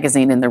independent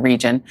magazine in the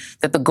region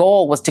that the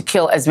goal was to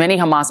kill as many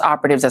Hamas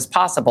operatives as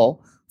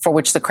possible, for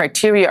which the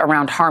criteria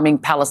around harming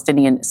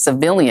Palestinian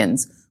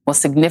civilians was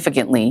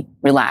significantly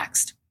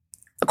relaxed.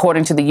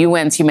 According to the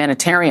UN's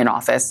humanitarian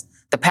office,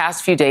 the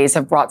past few days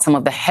have brought some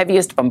of the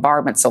heaviest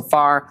bombardments so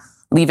far,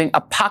 leaving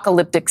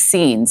apocalyptic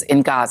scenes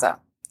in Gaza.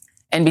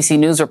 NBC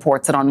News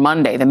reports that on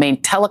Monday, the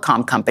main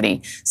telecom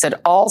company said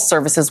all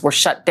services were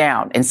shut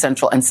down in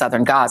central and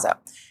southern Gaza.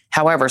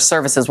 However,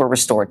 services were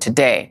restored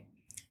today.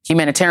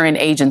 Humanitarian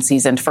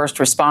agencies and first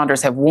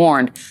responders have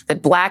warned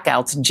that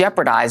blackouts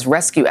jeopardize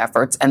rescue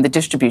efforts and the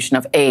distribution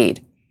of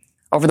aid.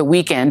 Over the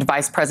weekend,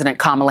 Vice President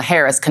Kamala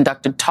Harris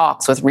conducted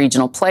talks with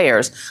regional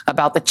players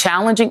about the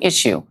challenging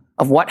issue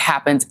of what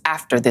happens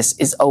after this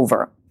is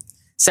over.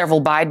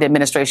 Several Biden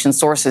administration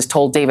sources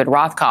told David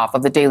Rothkopf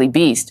of the Daily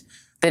Beast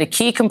that a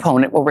key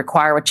component will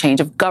require a change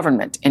of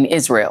government in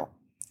Israel.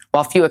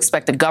 While few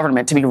expect a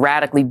government to be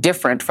radically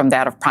different from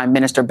that of Prime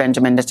Minister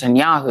Benjamin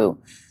Netanyahu,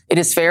 it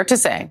is fair to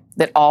say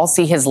that all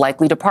see his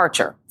likely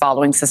departure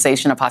following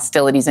cessation of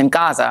hostilities in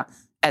Gaza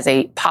as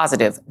a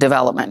positive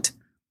development.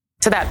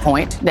 To that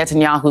point,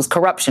 Netanyahu's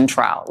corruption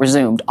trial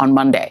resumed on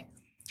Monday.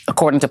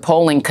 According to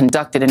polling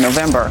conducted in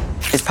November,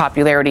 his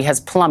popularity has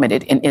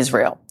plummeted in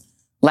Israel.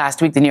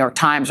 Last week, the New York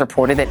Times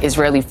reported that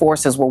Israeli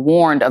forces were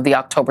warned of the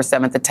October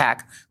 7th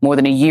attack more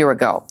than a year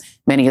ago.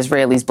 Many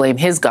Israelis blame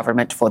his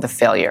government for the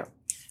failure.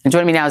 And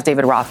joining me now is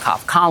David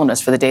Rothkopf,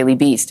 columnist for the Daily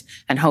Beast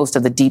and host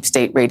of the Deep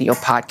State Radio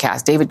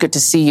podcast. David, good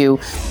to see you.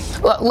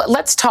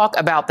 Let's talk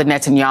about the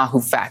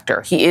Netanyahu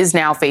factor. He is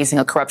now facing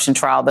a corruption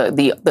trial.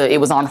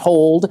 It was on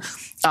hold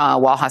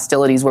while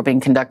hostilities were being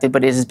conducted,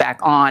 but it is back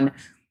on.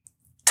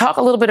 Talk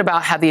a little bit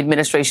about how the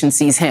administration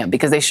sees him,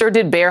 because they sure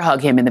did bear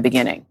hug him in the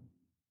beginning.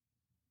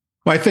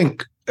 Well, I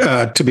think,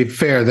 to be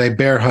fair, they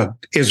bear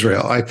hugged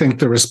Israel. I think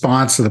the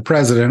response of the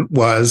president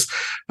was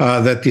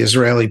that the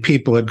Israeli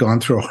people had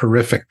gone through a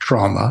horrific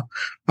trauma,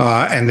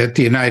 and that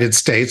the United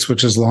States,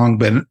 which has long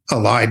been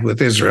allied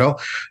with Israel,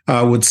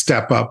 would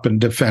step up and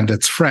defend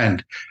its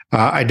friend.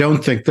 I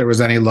don't think there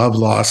was any love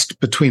lost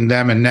between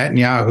them and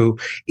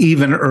Netanyahu,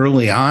 even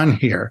early on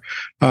here.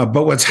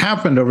 But what's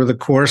happened over the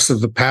course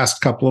of the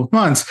past couple of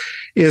months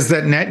is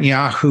that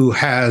Netanyahu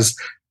has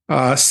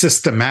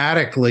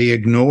systematically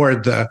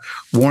ignored the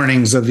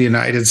warnings of the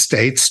United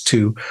States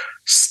to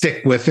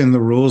stick within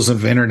the rules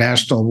of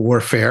international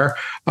warfare.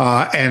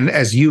 And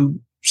as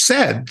you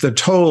said, the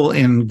toll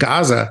in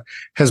Gaza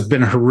has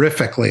been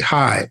horrifically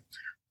high.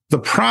 The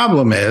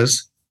problem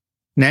is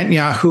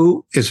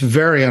Netanyahu is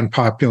very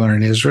unpopular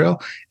in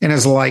Israel and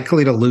is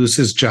likely to lose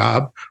his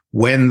job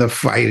when the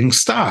fighting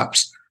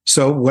stops.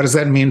 So what does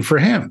that mean for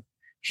him?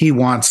 He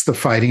wants the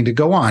fighting to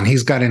go on.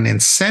 He's got an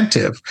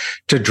incentive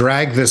to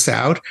drag this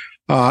out.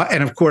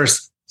 And of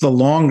course, the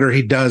longer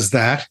he does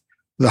that,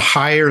 the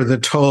higher the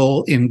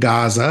toll in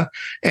Gaza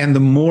and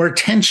the more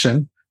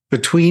tension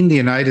between the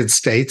United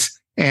States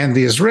and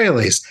the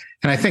Israelis.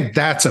 And I think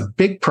that's a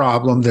big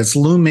problem that's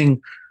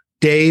looming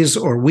days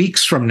or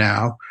weeks from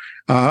now.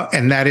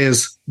 And that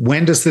is,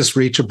 when does this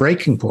reach a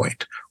breaking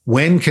point?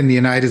 When can the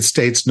United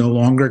States no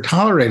longer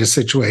tolerate a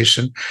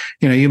situation?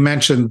 You know, you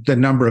mentioned the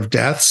number of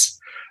deaths.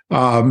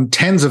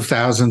 Tens of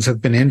thousands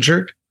have been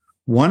injured.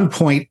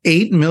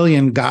 1.8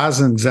 million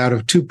Gazans out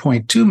of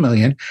 2.2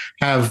 million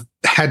have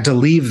had to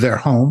leave their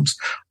homes.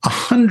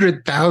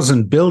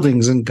 100,000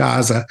 buildings in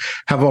Gaza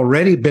have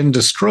already been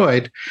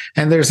destroyed.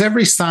 And there's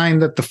every sign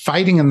that the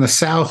fighting in the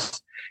south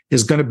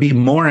is going to be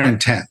more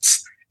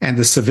intense and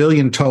the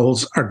civilian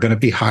tolls are going to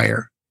be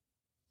higher.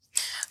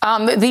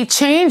 The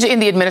change in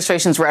the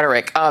administration's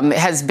rhetoric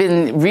has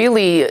been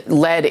really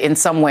led in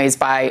some ways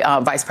by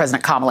Vice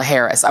President Kamala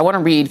Harris. I want to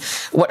read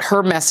what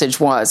her message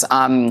was,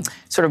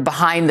 sort of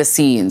behind the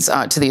scenes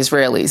to the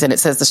Israelis. And it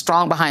says the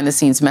strong behind the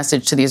scenes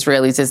message to the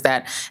Israelis is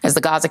that as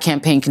the Gaza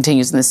campaign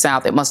continues in the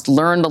South, it must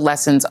learn the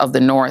lessons of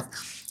the North.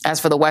 As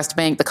for the West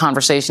Bank, the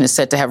conversation is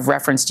said to have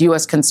referenced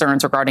U.S.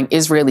 concerns regarding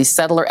Israeli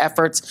settler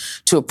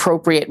efforts to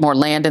appropriate more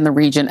land in the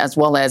region, as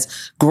well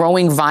as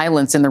growing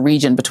violence in the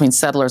region between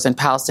settlers and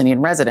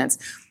Palestinian residents.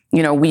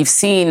 You know, we've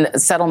seen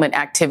settlement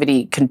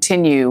activity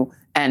continue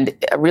and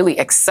really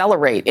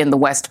accelerate in the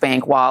West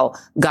Bank while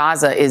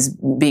Gaza is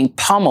being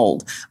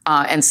pummeled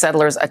and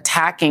settlers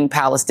attacking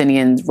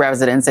Palestinian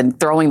residents and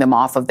throwing them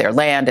off of their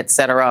land, et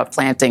cetera,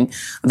 planting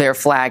their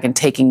flag and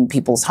taking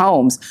people's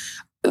homes.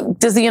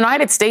 Does the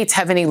United States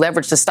have any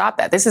leverage to stop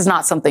that? This is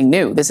not something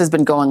new. This has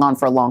been going on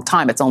for a long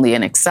time. It's only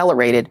an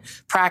accelerated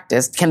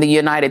practice. Can the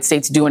United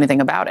States do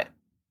anything about it?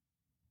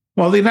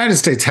 Well, the United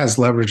States has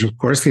leverage, of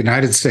course. The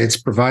United States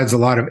provides a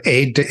lot of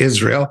aid to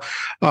Israel,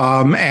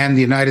 and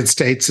the United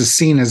States is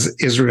seen as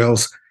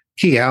Israel's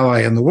key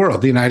ally in the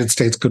world. The United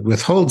States could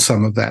withhold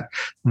some of that.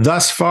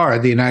 Thus far,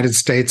 the United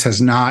States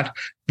has not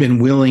been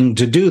willing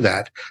to do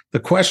that. The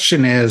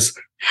question is,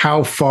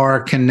 how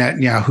far can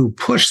Netanyahu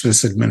push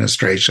this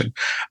administration?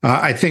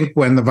 I think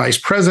when the vice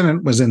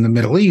president was in the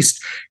Middle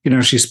East,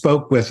 she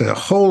spoke with a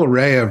whole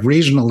array of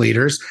regional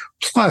leaders,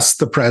 plus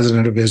the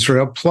president of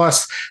Israel,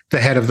 plus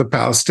the head of the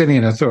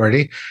Palestinian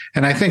Authority.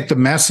 And I think the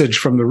message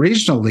from the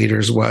regional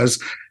leaders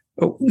was,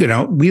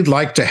 we'd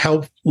like to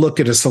help look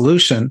at a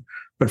solution,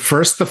 but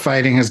first the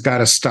fighting has got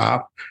to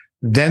stop.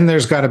 Then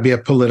there's got to be a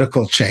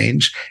political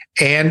change,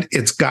 and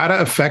it's got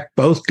to affect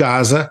both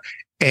Gaza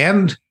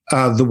and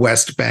the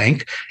West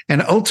Bank.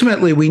 And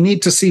ultimately, we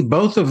need to see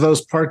both of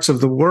those parts of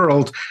the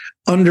world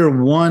under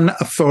one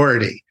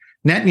authority.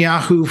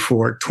 Netanyahu,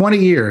 for 20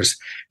 years,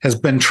 has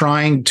been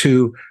trying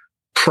to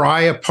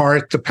pry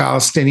apart the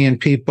Palestinian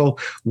people,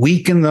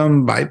 weaken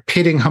them by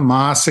pitting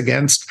Hamas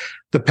against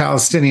the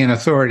Palestinian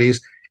authorities.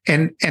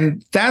 And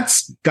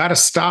that's got to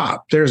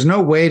stop. There's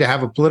no way to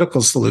have a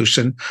political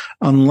solution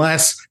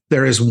unless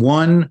there is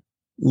one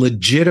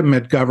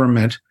legitimate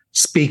government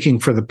speaking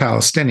for the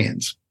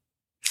Palestinians.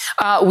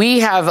 We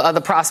have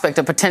the prospect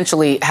of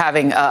potentially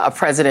having a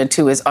president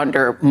who is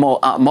under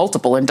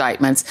multiple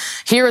indictments.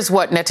 Here is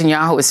what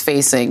Netanyahu is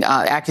facing.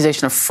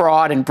 Accusation of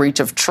fraud and breach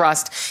of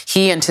trust.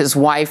 He and his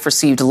wife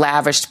received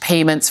lavish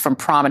payments from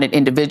prominent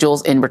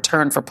individuals in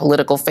return for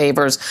political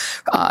favors.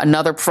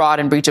 Another fraud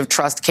and breach of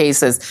trust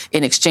case is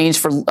in exchange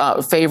for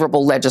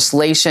favorable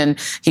legislation.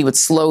 He would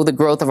slow the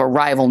growth of a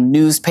rival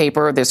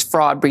newspaper. There's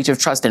fraud, breach of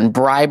trust, and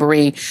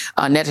bribery.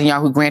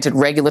 Netanyahu granted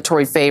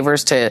regulatory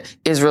favors to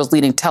Israel's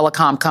leading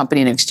telecom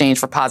company in exchange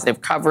for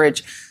positive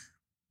coverage.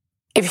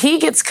 If he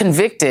gets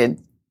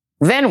convicted,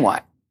 then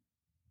what?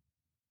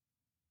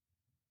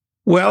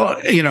 Well,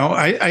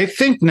 I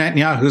think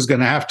Netanyahu is going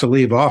to have to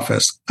leave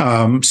office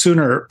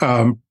sooner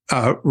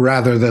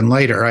rather than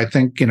later. I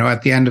think,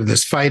 at the end of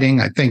this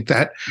fighting, I think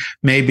that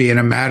maybe in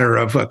a matter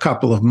of a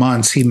couple of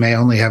months, he may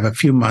only have a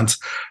few months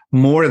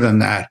more than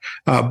that.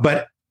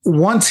 But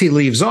once he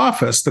leaves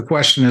office, the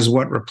question is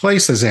what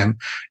replaces him.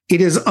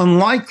 It is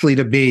unlikely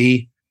to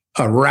be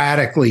a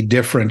radically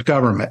different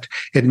government.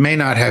 It may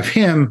not have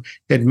him.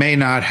 It may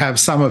not have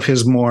some of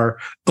his more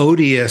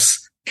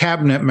odious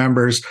cabinet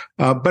members,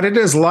 but it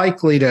is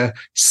likely to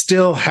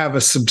still have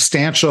a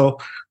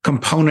substantial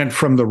component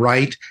from the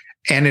right,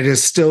 and it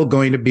is still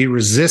going to be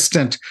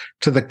resistant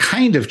to the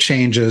kind of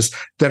changes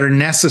that are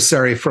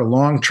necessary for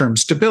long-term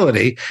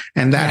stability,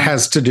 and that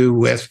has to do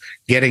with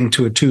getting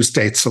to a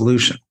two-state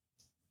solution.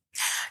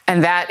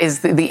 And that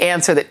is the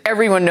answer that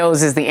everyone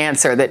knows is the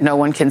answer that no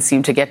one can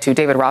seem to get to.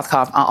 David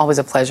Rothkopf, always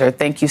a pleasure.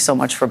 Thank you so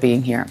much for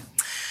being here.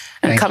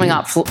 And coming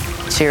up,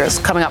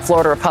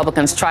 Florida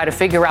Republicans try to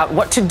figure out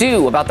what to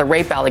do about the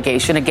rape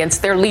allegation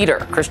against their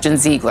leader, Christian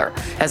Ziegler,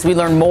 as we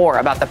learn more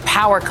about the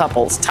power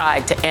couples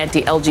tied to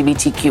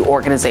anti-LGBTQ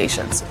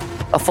organizations.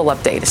 A full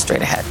update is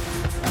straight ahead.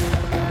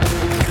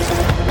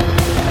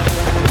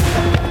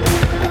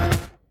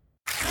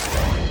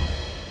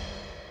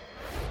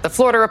 The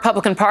Florida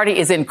Republican Party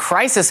is in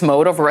crisis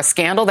mode over a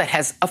scandal that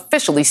has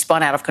officially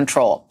spun out of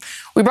control.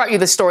 We brought you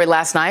this story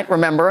last night.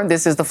 Remember,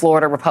 this is the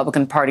Florida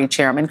Republican Party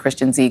chairman,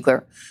 Christian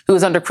Ziegler, who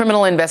is under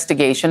criminal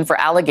investigation for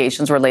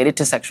allegations related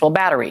to sexual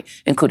battery,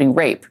 including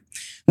rape.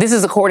 This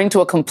is according to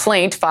a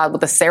complaint filed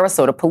with the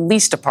Sarasota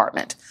Police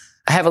Department.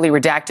 A heavily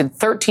redacted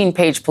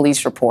 13-page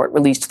police report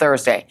released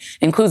Thursday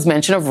includes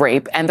mention of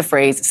rape and the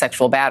phrase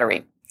sexual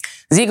battery.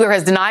 Ziegler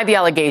has denied the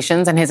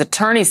allegations, and his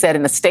attorney said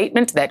in a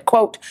statement that,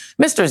 quote,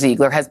 Mr.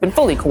 Ziegler has been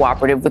fully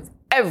cooperative with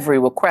every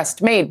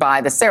request made by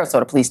the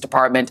Sarasota Police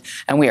Department,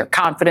 and we are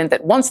confident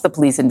that once the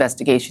police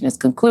investigation is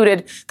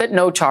concluded, that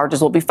no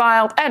charges will be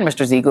filed and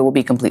Mr. Ziegler will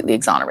be completely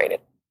exonerated.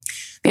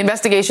 The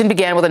investigation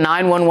began with a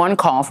 911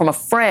 call from a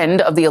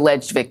friend of the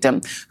alleged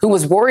victim who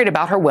was worried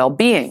about her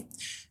well-being.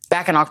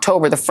 Back in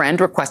October, the friend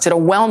requested a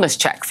wellness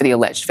check for the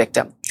alleged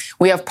victim.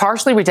 We have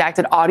partially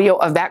redacted audio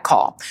of that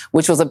call,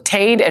 which was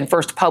obtained and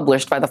first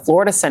published by the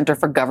Florida Center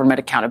for Government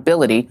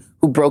Accountability,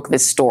 who broke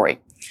this story.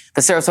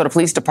 The Sarasota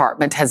Police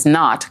Department has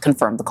not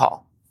confirmed the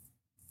call.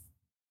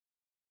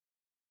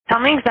 Tell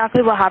me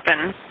exactly what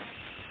happened.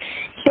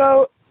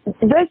 So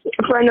this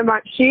friend of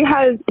mine, she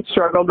has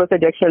struggled with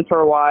addiction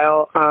for a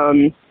while,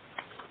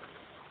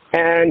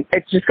 and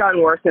it's just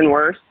gotten worse and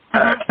worse.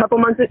 A couple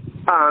months,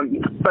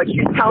 but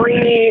she's telling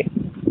me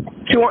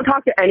she won't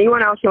talk to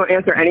anyone else. She won't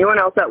answer anyone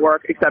else at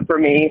work except for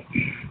me.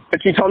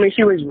 But she told me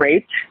she was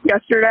raped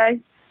yesterday,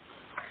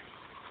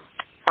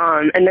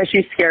 and that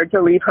she's scared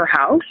to leave her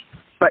house.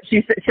 But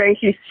she's saying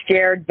she's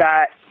scared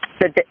that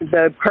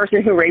the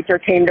person who raped her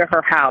came to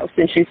her house,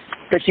 and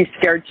she's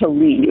scared to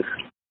leave.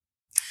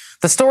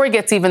 The story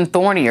gets even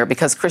thornier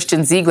because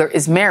Christian Ziegler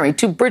is married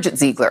to Bridget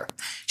Ziegler.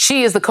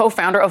 She is the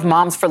co-founder of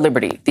Moms for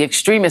Liberty, the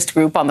extremist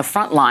group on the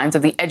front lines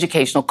of the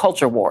educational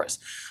culture wars.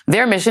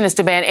 Their mission is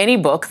to ban any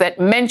book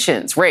that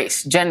mentions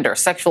race, gender,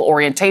 sexual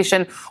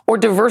orientation, or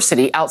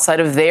diversity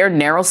outside of their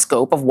narrow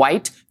scope of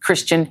white,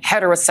 Christian,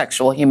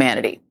 heterosexual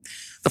humanity.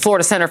 The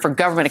Florida Center for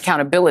Government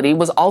Accountability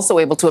was also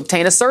able to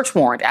obtain a search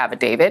warrant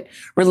affidavit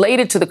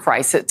related to the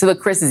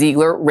Chris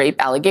Ziegler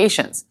rape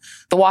allegations.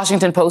 The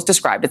Washington Post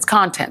described its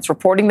contents,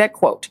 reporting that,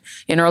 quote,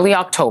 in early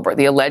October,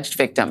 the alleged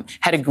victim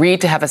had agreed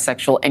to have a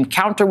sexual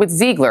encounter with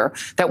Ziegler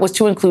that was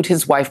to include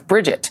his wife,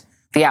 Bridget,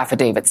 the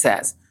affidavit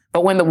says.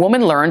 But when the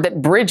woman learned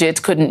that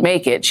Bridget couldn't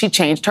make it, she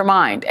changed her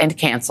mind and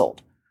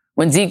canceled.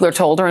 When Ziegler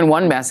told her in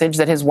one message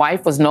that his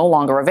wife was no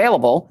longer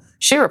available,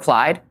 she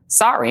replied,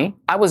 sorry,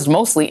 I was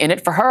mostly in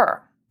it for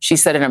her, she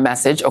said in a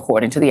message,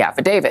 according to the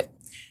affidavit.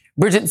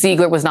 Bridget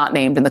Ziegler was not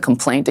named in the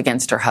complaint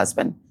against her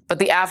husband, but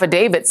the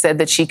affidavit said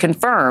that she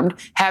confirmed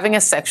having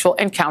a sexual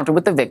encounter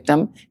with the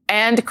victim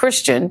and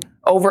Christian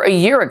over a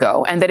year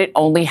ago, and that it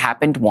only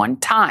happened one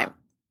time.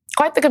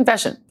 Quite the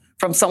confession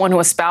from someone who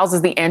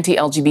espouses the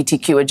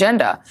anti-LGBTQ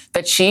agenda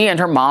that she and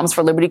her Moms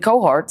for Liberty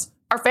cohorts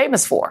are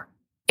famous for.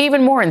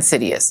 Even more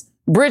insidious,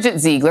 Bridget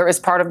Ziegler is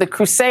part of the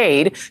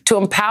crusade to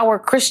empower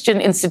Christian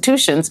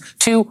institutions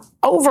to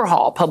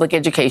overhaul public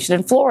education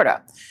in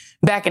Florida.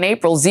 Back in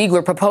April,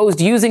 Ziegler proposed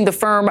using the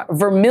firm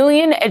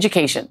Vermillion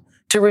Education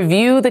to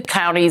review the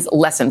county's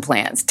lesson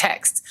plans,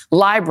 texts,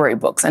 library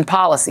books, and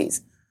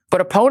policies. But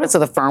opponents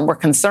of the firm were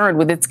concerned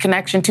with its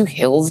connection to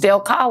Hillsdale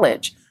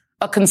College,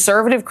 a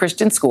conservative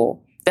Christian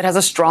school that has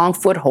a strong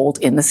foothold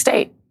in the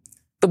state.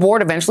 The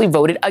board eventually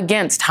voted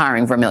against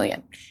hiring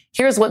Vermillion.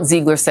 Here's what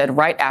Ziegler said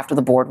right after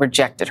the board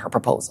rejected her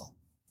proposal.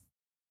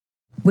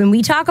 When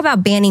we talk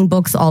about banning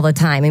books all the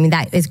time, I mean,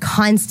 that is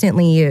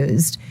constantly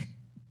used.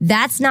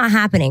 That's not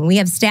happening. We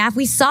have staff.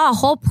 We saw a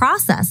whole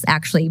process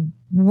actually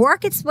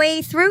work its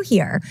way through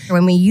here.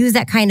 When we use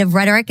that kind of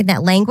rhetoric and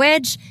that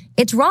language,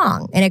 it's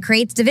wrong and it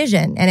creates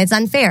division and it's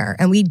unfair.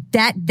 And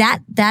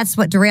that's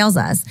what derails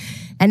us.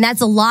 And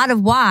that's a lot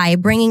of why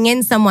bringing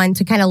in someone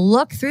to kind of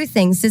look through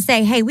things to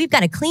say, hey, we've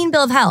got a clean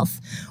bill of health,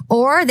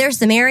 or there's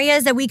some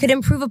areas that we could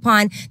improve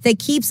upon that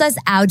keeps us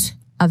out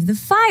of the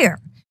fire.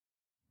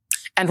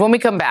 And when we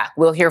come back,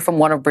 we'll hear from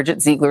one of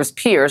Bridget Ziegler's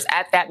peers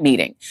at that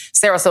meeting,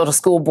 Sarasota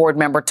School Board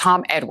member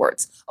Tom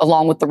Edwards,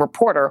 along with the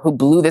reporter who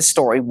blew this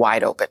story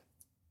wide open.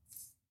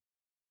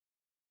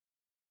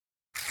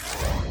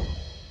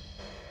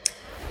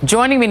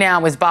 Joining me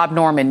now is Bob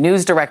Norman,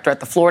 news director at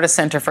the Florida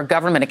Center for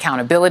Government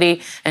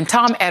Accountability, and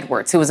Tom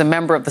Edwards, who is a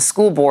member of the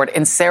school board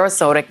in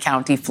Sarasota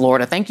County,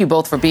 Florida. Thank you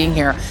both for being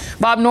here.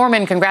 Bob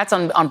Norman, congrats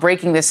on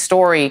breaking this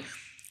story.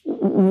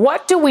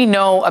 What do we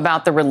know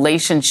about the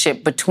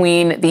relationship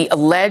between the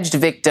alleged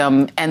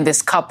victim and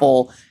this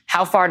couple?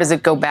 How far does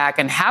it go back,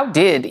 and how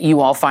did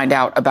you all find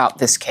out about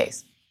this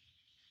case?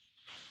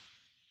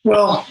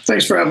 Well,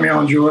 thanks for having me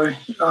on, Joy.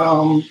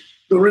 The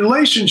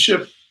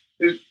relationship,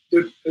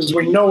 as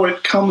we know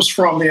it, comes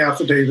from the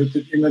affidavit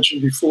that you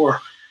mentioned before,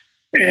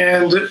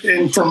 and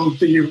from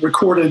the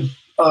recorded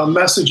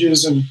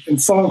messages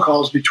and phone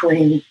calls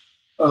between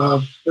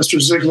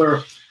Mr.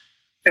 Ziegler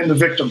and the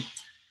victim.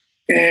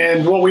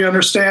 And what we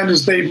understand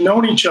is they've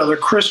known each other,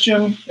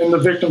 Christian and the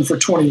victim, for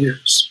 20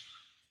 years.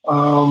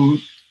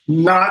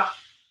 Not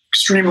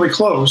extremely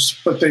close,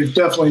 but they've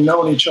definitely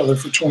known each other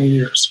for 20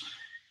 years.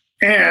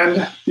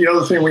 And the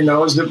other thing we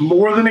know is that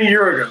more than a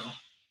year ago,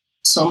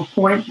 some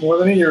point more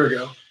than a year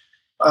ago,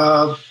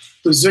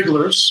 the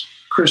Zieglers,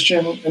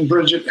 Christian and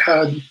Bridget,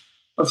 had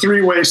a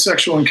three-way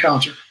sexual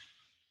encounter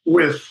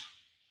with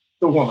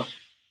the woman.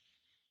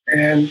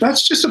 And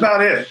that's just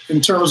about it in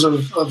terms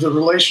of the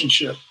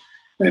relationship.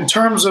 In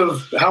terms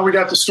of how we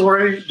got the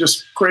story,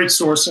 just great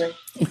sourcing,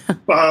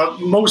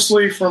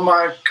 mostly from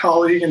my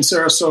colleague in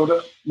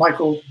Sarasota,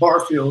 Michael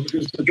Barfield,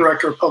 who's the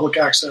director of public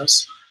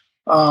access,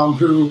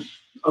 who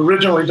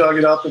originally dug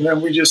it up, and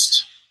then we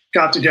just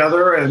got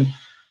together and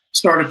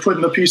started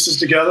putting the pieces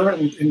together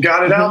and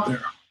got it out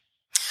there.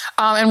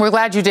 And we're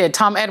glad you did.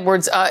 Tom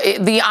Edwards,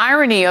 the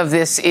irony of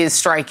this is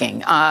striking.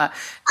 The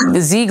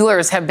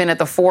Zieglers have been at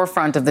the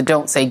forefront of the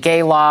Don't Say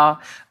Gay law.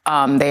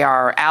 They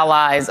are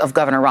allies of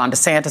Governor Ron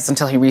DeSantis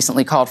until he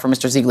recently called for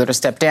Mr. Ziegler to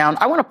step down.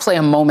 I want to play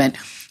a moment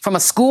from a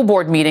school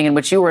board meeting in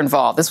which you were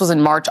involved. This was on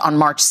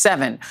March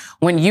 7,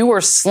 when you were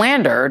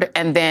slandered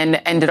and then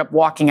ended up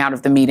walking out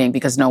of the meeting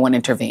because no one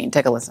intervened.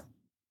 Take a listen.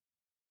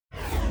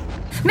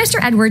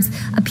 Mr. Edwards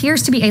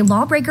appears to be a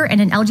lawbreaker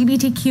and an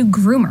LGBTQ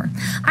groomer.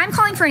 I'm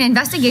calling for an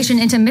investigation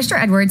into Mr.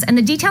 Edwards and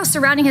the details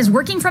surrounding his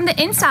working from the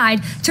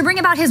inside to bring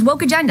about his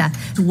woke agenda.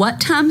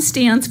 What Tom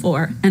stands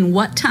for and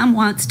what Tom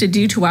wants to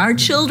do to our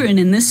children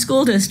in this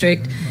school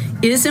district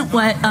isn't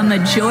what a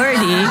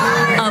majority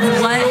of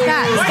what...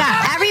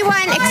 Stop.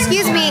 Everyone,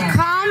 excuse me,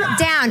 calm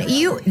down.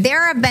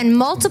 There have been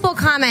multiple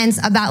comments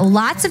about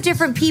lots of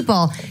different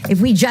people.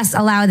 If we just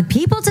allow the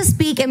people to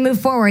speak and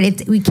move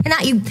forward, we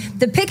cannot.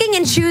 The picking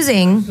and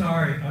choosing.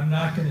 Sorry, I'm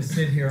not going to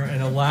sit here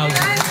and allow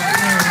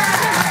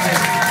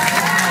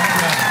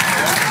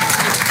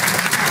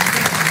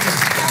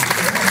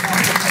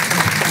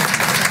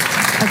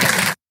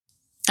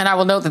And I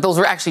will note that those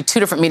were actually two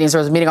different meetings. There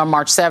was a meeting on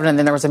March 7, and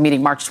then there was a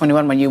meeting March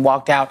 21 when you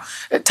walked out.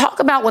 Talk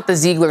about what the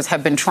Zieglers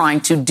have been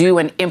trying to do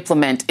and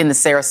implement in the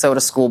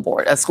Sarasota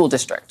school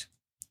district.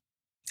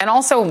 And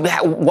also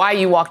why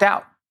you walked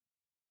out.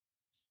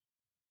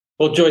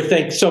 Well, Joy,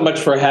 thanks so much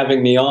for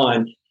having me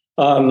on.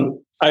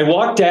 I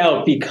walked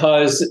out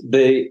because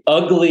the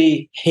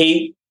ugly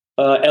hate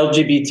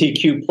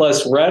LGBTQ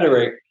plus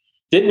rhetoric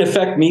didn't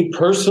affect me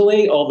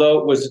personally, although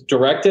it was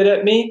directed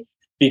at me.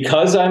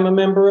 Because I'm a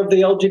member of the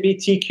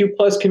LGBTQ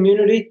plus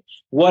community,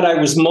 what I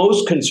was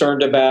most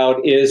concerned about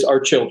is our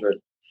children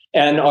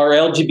and our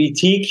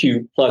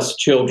LGBTQ plus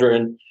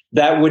children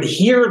that would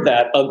hear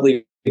that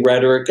ugly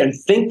rhetoric and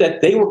think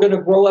that they were going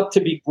to grow up to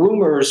be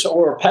groomers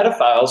or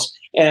pedophiles.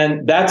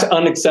 And that's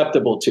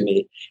unacceptable to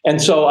me.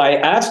 And so I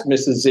asked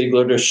Mrs.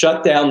 Ziegler to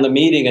shut down the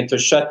meeting and to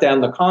shut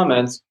down the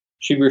comments.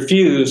 She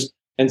refused.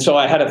 And so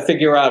I had to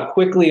figure out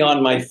quickly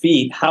on my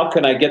feet, how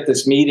can I get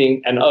this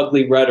meeting and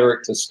ugly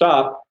rhetoric to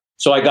stop?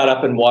 So I got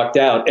up and walked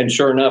out. And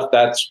sure enough,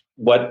 that's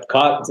what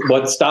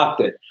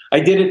stopped it. I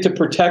did it to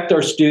protect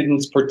our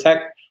students'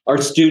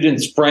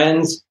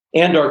 friends,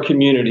 and our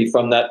community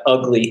from that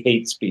ugly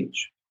hate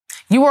speech.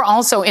 You were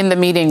also in the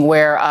meeting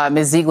where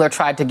Ms. Ziegler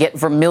tried to get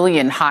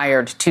Vermillion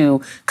hired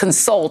to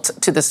consult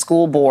to the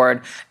school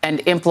board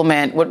and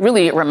implement what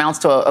really amounts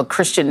to a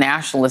Christian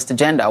nationalist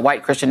agenda, a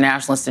white Christian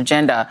nationalist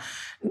agenda.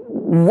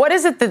 What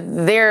is it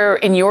that they're,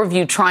 in your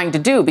view, trying to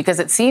do? Because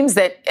it seems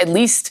that at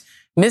least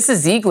Mrs.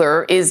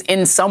 Ziegler is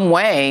in some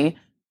way,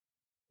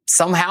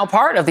 somehow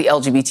part of the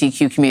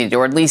LGBTQ community,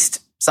 or at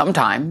least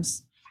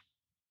sometimes.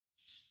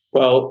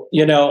 Well,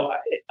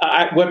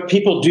 what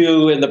people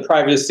do in the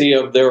privacy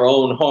of their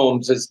own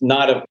homes is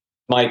not of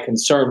my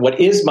concern. What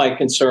is my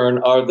concern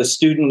are the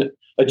student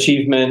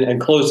achievement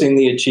and closing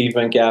the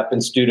achievement gap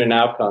in student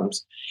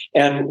outcomes.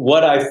 And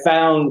what I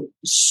found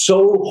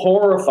so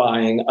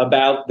horrifying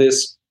about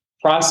this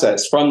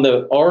process, from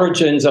the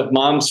origins of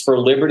Moms for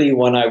Liberty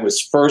when I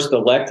was first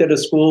elected a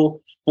school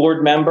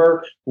board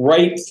member,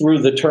 right through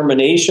the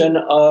termination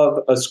of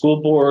a school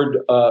board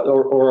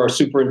or a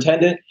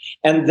superintendent,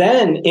 and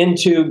then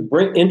into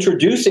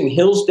introducing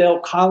Hillsdale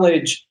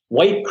College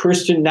white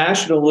Christian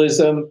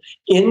nationalism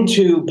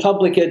into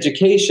public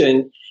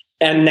education.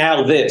 And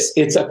now this,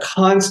 it's a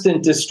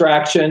constant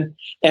distraction.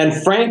 And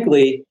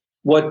frankly,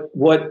 what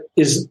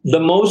is the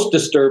most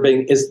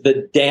disturbing is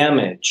the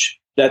damage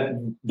that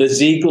the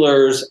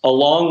Zieglers,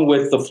 along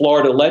with the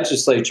Florida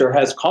legislature,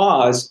 has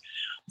caused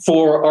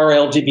for our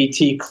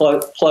LGBT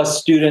plus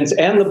students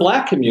and the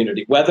Black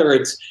community. Whether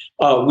it's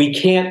we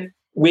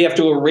have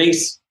to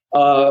erase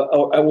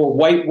or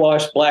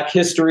whitewash Black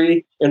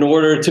history in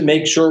order to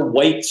make sure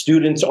white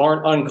students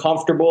aren't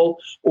uncomfortable,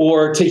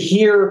 or to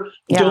hear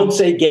 "Don't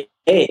say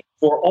gay"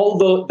 for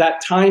all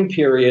that time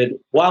period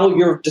while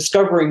you're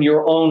discovering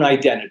your own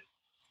identity.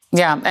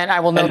 Yeah, and I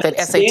will note that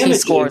SAT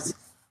scores.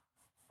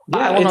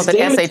 I will note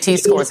that SAT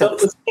scores have.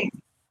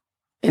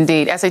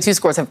 Indeed. SAT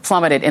scores have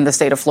plummeted in the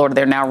state of Florida.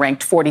 They're now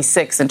ranked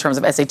 46 in terms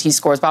of SAT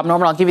scores. Bob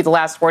Norman, I'll give you the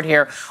last word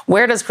here.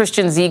 Where does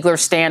Christian Ziegler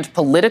stand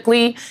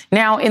politically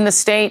now in the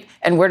state,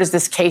 and where does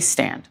this case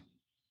stand?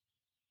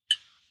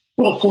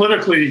 Well,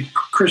 politically,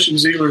 Christian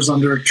Ziegler's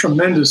under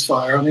tremendous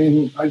fire. I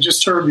mean, I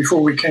just heard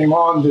before we came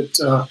on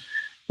that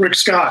Rick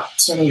Scott,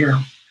 Senator,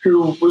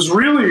 who was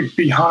really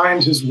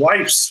behind his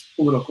wife's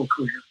political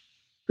career,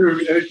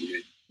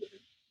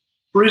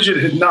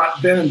 Bridget had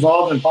not been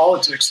involved in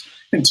politics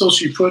until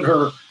she put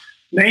her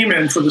name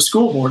in for the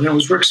school board. And it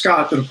was Rick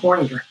Scott that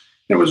appointed her.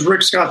 It was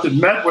Rick Scott that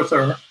met with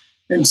her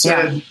and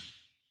said,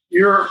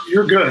 "You're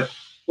good.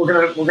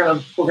 We're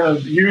gonna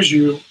use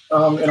you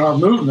in our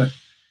movement."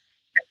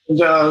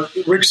 And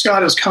Rick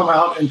Scott has come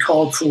out and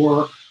called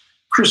for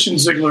Christian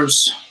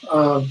Ziegler's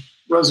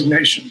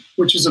resignation,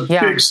 which is a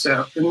big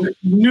step. And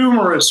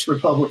numerous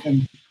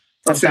Republican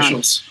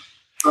officials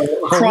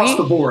across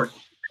the board.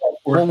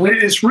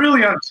 It's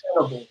really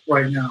untenable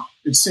right now,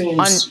 it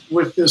seems,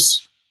 with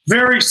this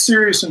very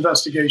serious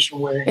investigation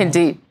weighing.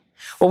 Indeed.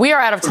 Well, we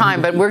are out of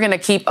time, but we're going to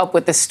keep up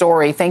with this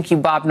story. Thank you,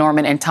 Bob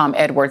Norman and Tom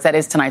Edwards. That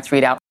is tonight's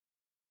ReadOut.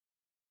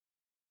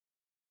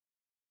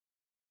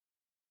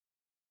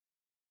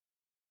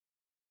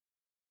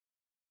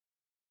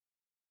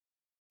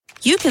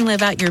 You can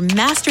live out your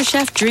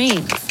MasterChef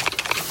dreams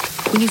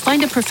when you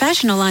find a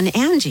professional on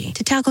Angie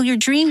to tackle your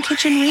dream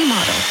kitchen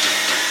remodel.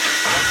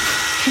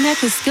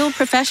 Connect with skilled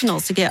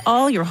professionals to get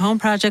all your home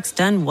projects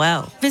done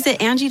well.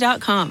 Visit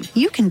Angie.com.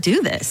 You can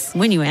do this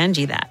when you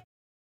Angie that.